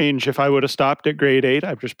strange. If I would have stopped at grade 8,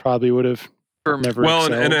 I just probably would have never. Well,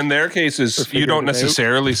 excelled and in their cases, you don't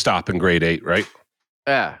necessarily stop in grade 8, right?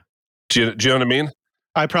 Yeah. Do you know what I mean?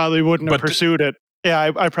 I probably wouldn't have pursued it.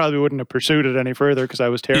 Yeah, I probably wouldn't have pursued it any further because I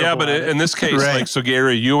was terrible. Yeah, but in this case, Right. like, so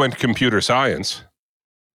Gary, you went computer science,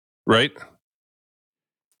 right?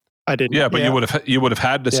 I didn't. Yeah, but you would have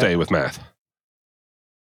had to stay with math.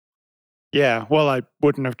 Yeah, well, I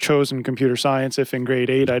wouldn't have chosen computer science if in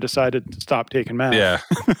grade 8 I decided to stop taking math. Yeah,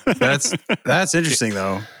 That's interesting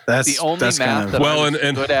though. That's The only that's math that I was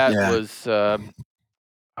and good at yeah. was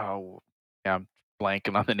I'm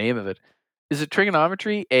blanking on the name of it. Is it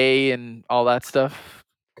trigonometry, A, and all that stuff?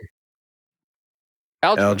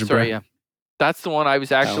 Algebra. Sorry, yeah, that's the one. I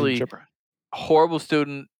was actually a horrible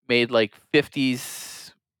student. Made like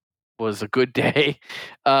 50s. Was a good day,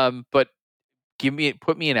 but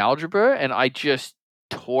put me in algebra, and I just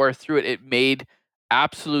tore through it. It made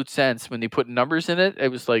absolute sense when they put numbers in it. It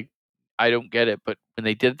was like, I don't get it, but when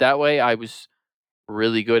they did it that way, I was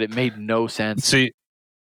really good. It made no sense. See,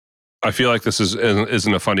 I feel like this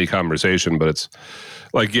isn't a funny conversation, but it's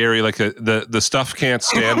like, Gary, like the stuff can't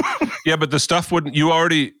stand. Yeah, but the stuff wouldn't. You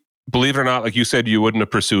already, believe it or not, like you said, you wouldn't have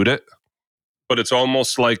pursued it. But it's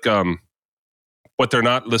almost like what they're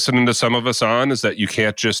not listening to some of us on is that you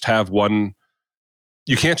can't just have one.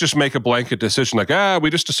 You can't just make a blanket decision like, we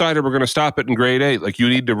just decided we're going to stop it in grade 8. Like, you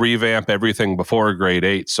need to revamp everything before grade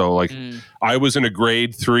 8. So like, I was in a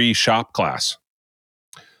grade 3 shop class.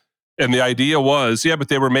 And the idea was, but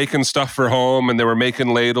they were making stuff for home, and they were making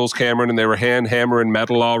ladles, Cameron, and they were hand hammering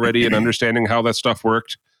metal already and understanding how that stuff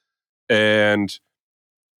worked.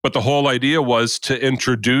 But the whole idea was to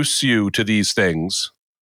introduce you to these things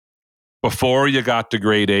before you got to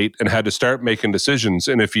grade 8 and had to start making decisions.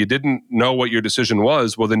 And if you didn't know what your decision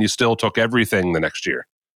was, well, then you still took everything the next year,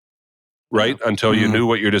 right? Yeah. Until you knew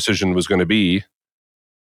what your decision was going to be.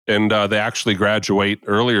 And they actually graduate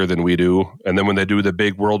earlier than we do. And then when they do the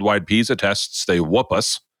big worldwide PISA tests, they whoop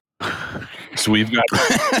us. So we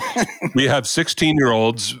have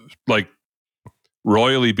 16-year-olds like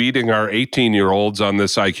royally beating our 18-year-olds on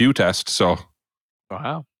this IQ test. So,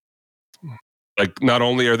 wow. Like, not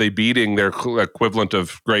only are they beating their equivalent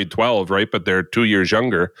of grade 12, right? But they're 2 years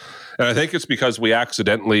younger. And I think it's because we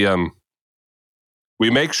accidentally, we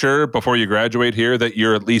make sure before you graduate here that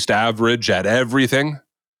you're at least average at everything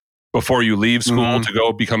before you leave school to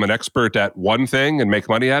go become an expert at one thing and make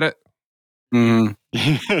money at it.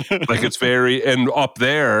 Like, it's and up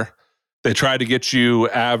there, they try to get you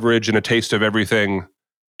average and a taste of everything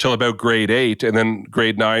till about grade 8, and then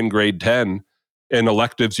grade 9, grade 10. And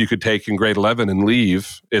electives you could take in grade 11 and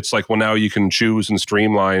leave. It's like, well, now you can choose and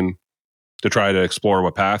streamline to try to explore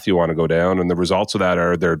what path you want to go down. And the results of that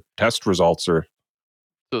are their test results are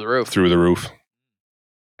through the roof.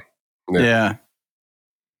 Yeah.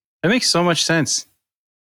 That makes so much sense.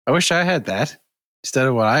 I wish I had that instead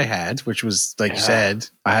of what I had, which was, like you said,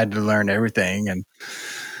 I had to learn everything. And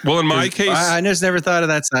well, in my case, I just never thought of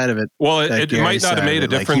that side of it. Well, it might not have made a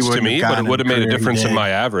difference to me, but it would have made a difference in my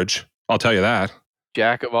average. I'll tell you that.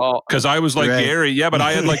 Jack of all. Because I was like Gary, but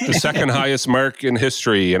I had like the second highest mark in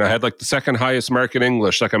history, and I had like the second highest mark in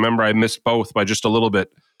English. Like, I remember I missed both by just a little bit.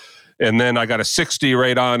 And then I got a 60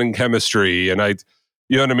 right on in chemistry, and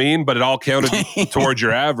you know what I mean? But it all counted towards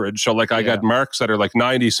your average. So like, I got marks that are like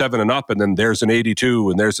 97 and up, and then there's an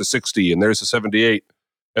 82, and there's a 60, and there's a 78.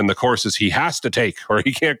 And the courses he has to take or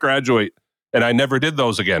he can't graduate. And I never did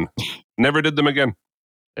those again. Never did them again.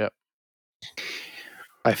 Yep.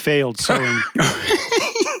 I failed sewing.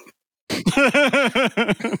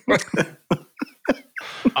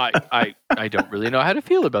 I don't really know how to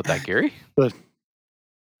feel about that, Gary. The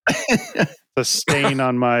stain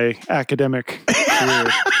on my academic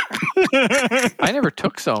career. I never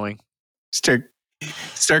took sewing.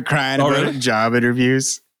 Start crying about job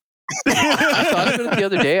interviews. I thought about it the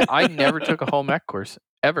other day. I never took a home ec course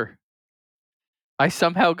ever. I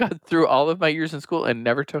somehow got through all of my years in school and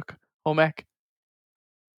never took home ec.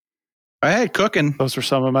 I had cooking. Those were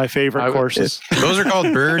some of my favorite courses. Those are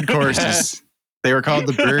called bird courses. They were called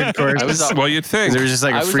the bird courses. Well, you'd think. There was just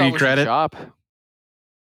like a free credit.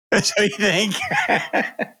 That's what you think.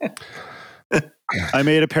 I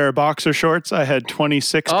made a pair of boxer shorts. I had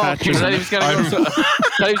 26 patches. I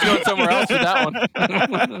thought he was going somewhere else with that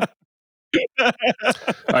one.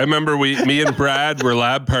 I remember me and Brad were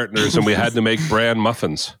lab partners, and we had to make bran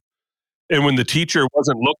muffins. And when the teacher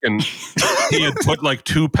wasn't looking, he had put like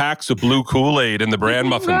 2 packs of blue Kool-Aid in the bran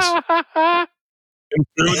muffins and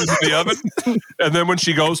threw them into the oven. And then when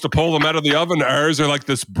she goes to pull them out of the oven, ours are like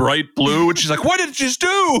this bright blue. And she's like, what did you just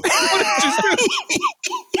do? What did you do?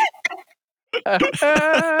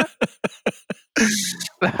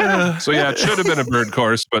 So yeah, it should have been a bird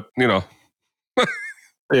course, but you know.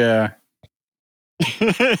 Yeah.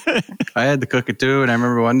 I had to cook it too, and I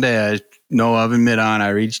remember one day no oven mitt on. I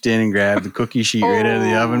reached in and grabbed the cookie sheet right out of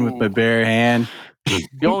the oven with my bare hand.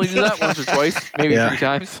 You only do that once or twice, maybe 3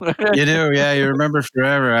 times. You do, yeah. You remember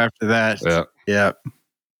forever after that.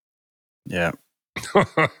 Yeah.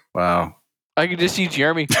 Wow. I could just see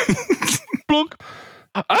Jeremy. Blunk.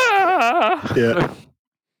 Ah! Yeah.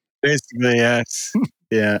 Basically, yes.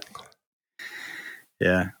 Yeah.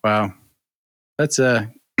 Yeah. Wow. That's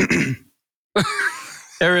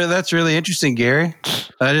that's really interesting, Gary.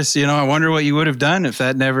 I just, I wonder what you would have done if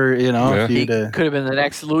that never, if He you'd could have been the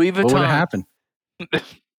next Louis Vuitton. what would have happened?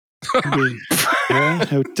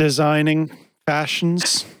 Out designing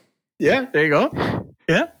fashions. Yeah, there you go.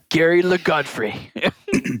 Yeah. Gary Godfrey.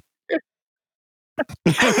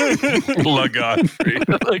 Godfrey.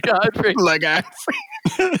 Godfrey.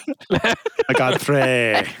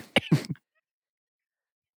 Godfrey.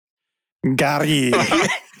 Gary.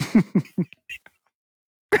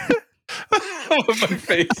 My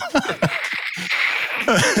face.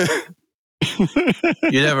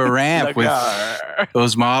 You'd have a ramp with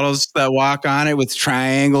those models that walk on it with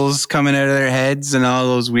triangles coming out of their heads and all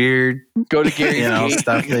those weird, Go to Gary's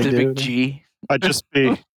stuff they the do. big G. I'd just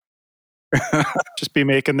be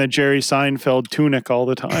making the Jerry Seinfeld tunic all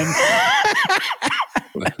the time.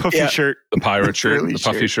 Puffy shirt. The pirate shirt, Curly the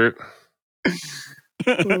puffy shirt.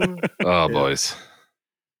 Oh, boys.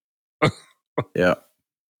 Yeah.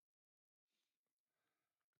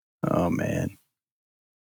 Oh man.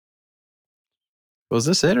 Was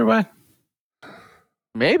this it or what?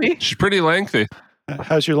 Maybe. She's pretty lengthy.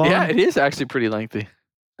 How's your lawn? Yeah, it is actually pretty lengthy.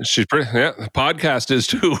 She's pretty, the podcast is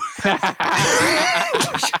too.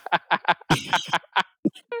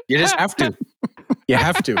 You just have to. You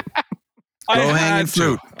have to. Low-hanging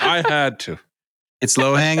fruit. I had to. It's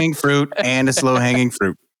low-hanging fruit and it's low-hanging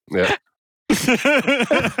fruit. Yeah.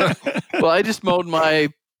 Well, I just mowed my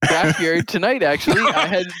backyard tonight, actually. I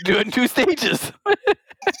had to do it in 2 stages.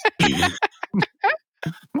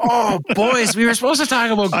 Oh, boys, we were supposed to talk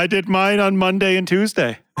about I did mine on Monday and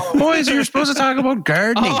Tuesday. boys. We were supposed to talk about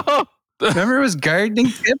gardening. Oh, Remember, it was gardening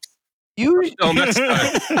tips. you Next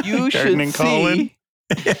time. you should Gardening see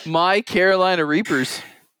my Carolina Reapers.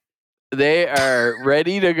 They are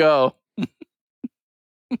ready to go.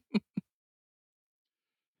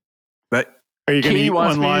 But Are you going to Key eat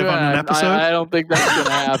wants one me live to- on an episode? I don't think that's going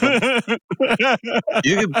to happen.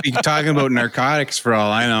 you could be talking about narcotics for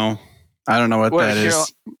all I know. I don't know what What, that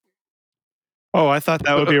is. Oh, I thought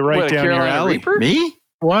that would be right What, a down your Carolina alley. Reaper? Me?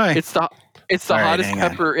 Why? It's the All right, hottest hang on.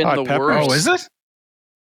 pepper in Hot the peppers. world. Oh, is it?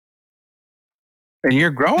 And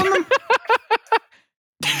you're growing them?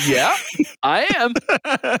 Yeah, I am.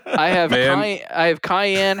 I have Man. I have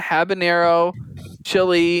cayenne, habanero,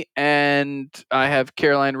 chili, and I have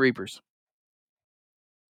Carolina Reapers.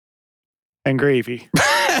 And gravy.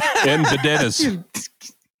 And vedetas.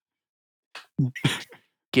 The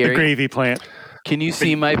Gary, gravy plant. can you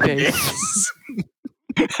see my face?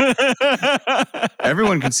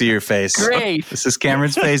 Everyone can see your face. Great, This is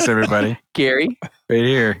Cameron's face, everybody. Gary. Right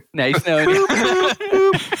here. Nice knowing you.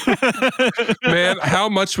 Man, how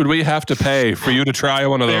much would we have to pay for you to try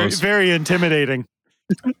one of Very, those? very intimidating.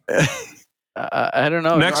 I don't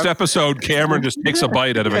know. Next episode, Cameron just takes a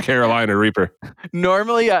bite out of a Carolina Reaper.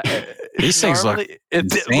 Normally, These things look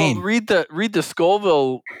insane. Well, read the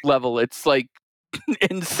Scoville level. It's like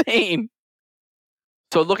insane.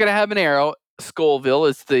 So look at a habanero. Scoville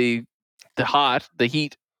is the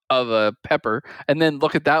heat of a pepper, and then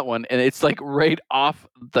look at that one, and it's like right off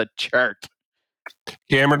the chart.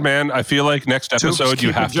 Cameron, man, I feel like next episode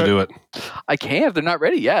you have to do it. I can't. They're not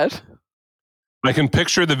ready yet. I can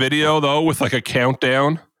picture the video though with like a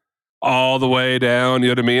countdown all the way down. You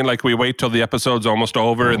know what I mean? Like we wait till the episode's almost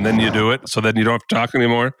over and then you do it, so then you don't have to talk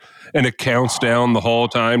anymore, and it counts down the whole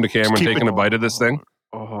time to Cameron keep taking it- a bite of this thing.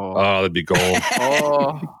 Oh, Oh, that'd be gold.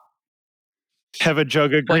 oh. Have a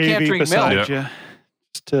jug of Well, I can't gravy drink beside milk. you.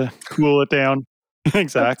 Just to cool it down.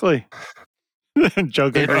 Exactly.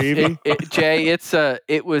 Jug of gravy. Jay, it's not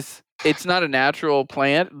a natural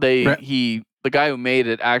plant. The guy who made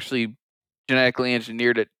it actually genetically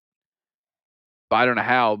engineered it. I don't know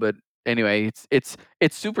how, but anyway, it's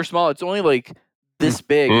super small. It's only like this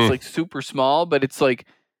big. It's like super small, but it's like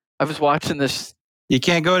I was watching this. You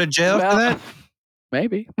can't go to jail for that?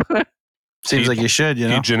 Maybe. Seems like you should, you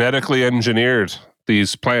know. He genetically engineered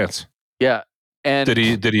these plants. Yeah. And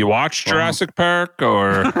Did he watch Jurassic Park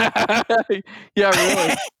or? Yeah,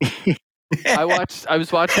 really. I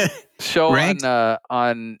was watching a show Ranked?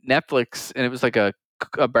 on Netflix, and it was like a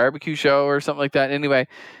barbecue show or something like that. Anyway,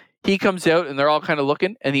 he comes out and they're all kind of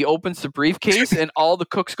looking, and he opens the briefcase, and all the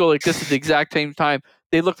cooks go like this at the exact same time.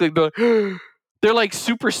 They look like they're like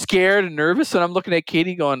super scared and nervous, and I'm looking at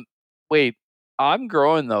Katie going, "Wait, I'm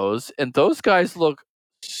growing those, and those guys look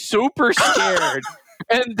super scared,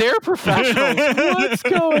 and they're professionals. What's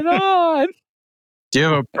going on?" Do you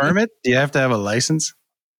have a permit? Do you have to have a license?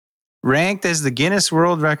 Ranked as the Guinness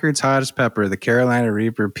World Records hottest pepper, the Carolina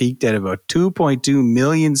Reaper peaked at about 2.2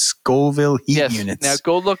 million Scoville heat units. Now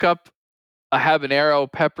go look up a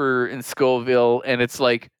habanero pepper in Scoville, and it's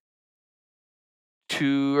like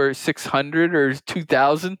 200 or 600 or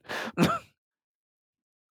 2,000.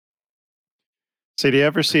 So do you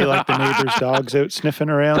ever see like the neighbor's dogs out sniffing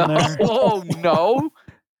around there? Oh no,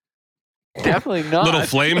 definitely not. Little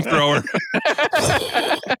flamethrower.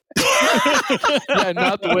 Yeah,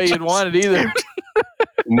 not the way you'd want it either.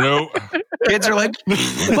 No. Kids are like,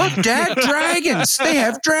 look, Dad, dragons. They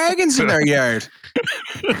have dragons in their yard.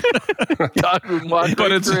 Dog would walk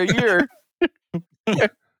But right for a year.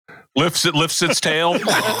 Lifts its tail.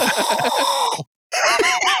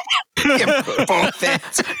 Both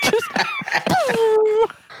ends.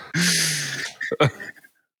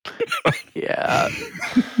 Yeah.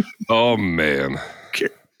 Oh man.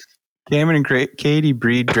 Cameron and Katie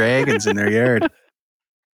breed dragons in their yard. They're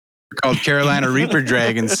called Carolina Reaper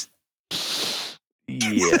dragons.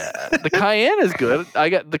 Yeah. The cayenne is good. I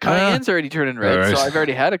got the cayenne's already turning red, All right. so I've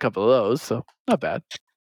already had a couple of those, so not bad.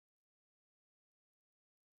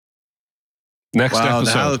 Next Wow, the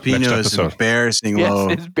episode. jalapeno is embarrassing low.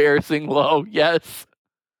 Yes, it's embarrassing low. Yes.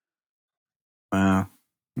 Wow.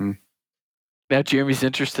 Now Jeremy's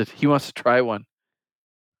interested. He wants to try one.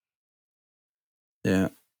 Yeah.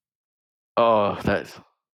 Oh, that's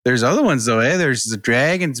There's other ones though, eh? There's the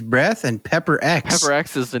Dragon's Breath and Pepper X. Pepper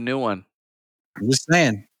X is the new one. I'm just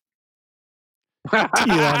saying.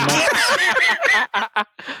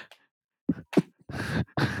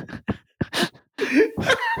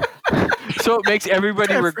 So it makes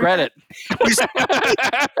everybody regret it.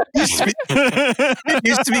 It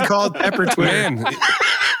used to be called Pepper Twitter. Man,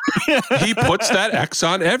 he puts that X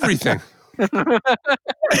on everything.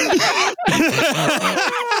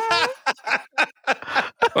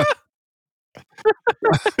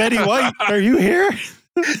 Betty White, are you here?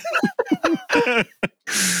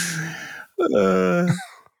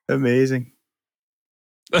 Amazing.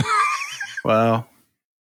 Wow.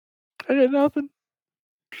 I got nothing.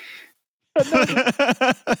 All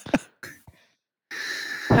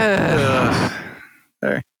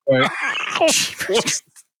right.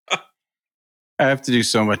 I have to do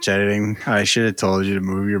so much editing. I should have told you to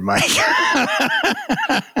move your mic.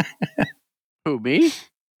 Who, me?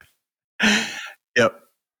 Yep.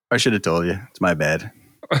 I should have told you. It's my bad.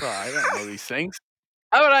 Oh, I don't know these things.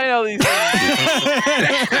 How would I know these things?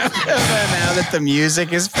 Now that the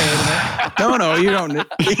music is fading. No, you don't.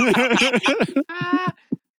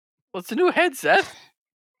 Well, it's a new headset.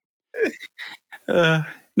 No,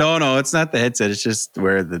 it's not the headset. It's just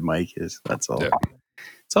where the mic is. That's all. Yeah.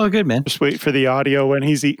 It's all good, man. Just wait for the audio when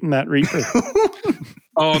he's eating that Reaper.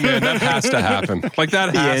 Oh man, that has to happen. Like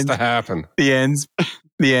that The has end. to happen. The ends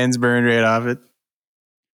burned right off it.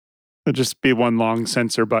 It'll just be one long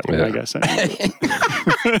sensor button, Yeah. I guess.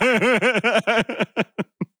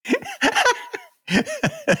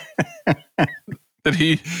 Did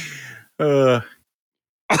he?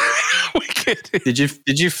 We can't. Did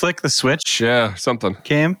you flick the switch, Yeah, something.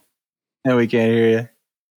 Cam? No, we can't hear you.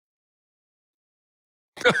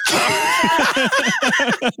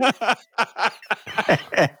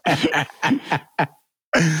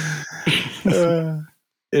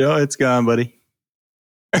 It's gone, buddy.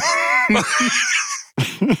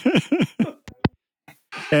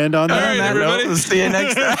 And on All that right, note, everybody. We'll see you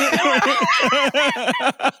next time.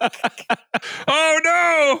 Oh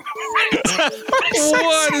no!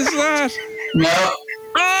 What is that? No.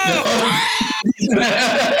 Oh!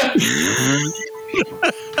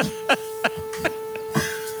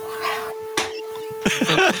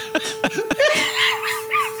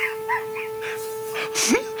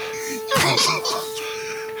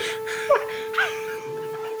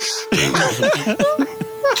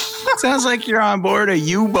 Sounds like you're on board a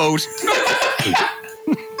U-boat.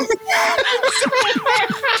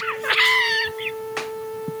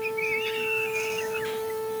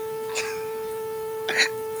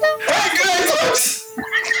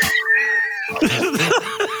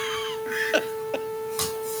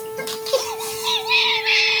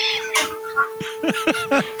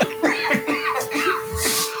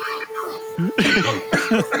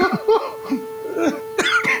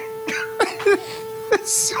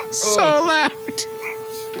 So loud.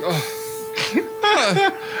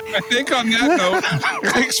 I think on that note,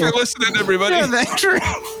 thanks for listening, everybody. Yeah, thanks for.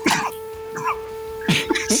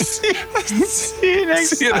 See you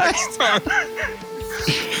next time.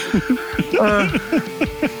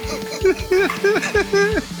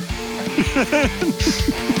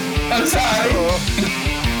 I'm sorry.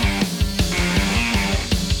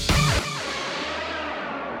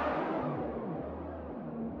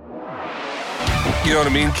 You know what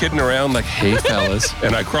I mean? Kidding around like, hey, fellas.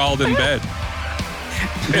 And I crawled in bed.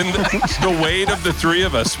 And the weight of the three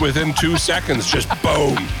of us within 2 seconds, just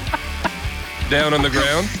boom, down on the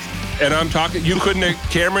ground. And I'm talking,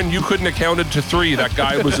 Cameron, you couldn't have counted to 3. That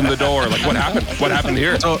guy was in the door. Like, what happened? What happened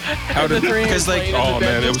here? So, How did, because like, oh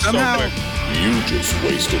man, it was somehow, so quick. You just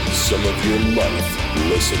wasted some of your life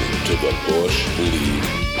listening to the Bush League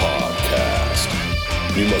podcast.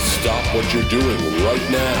 You must stop what you're doing right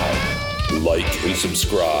now. Like and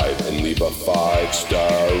subscribe and leave a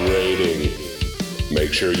 5-star rating.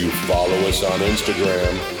 Make sure you follow us on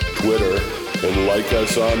Instagram, Twitter, and like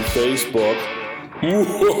us on Facebook.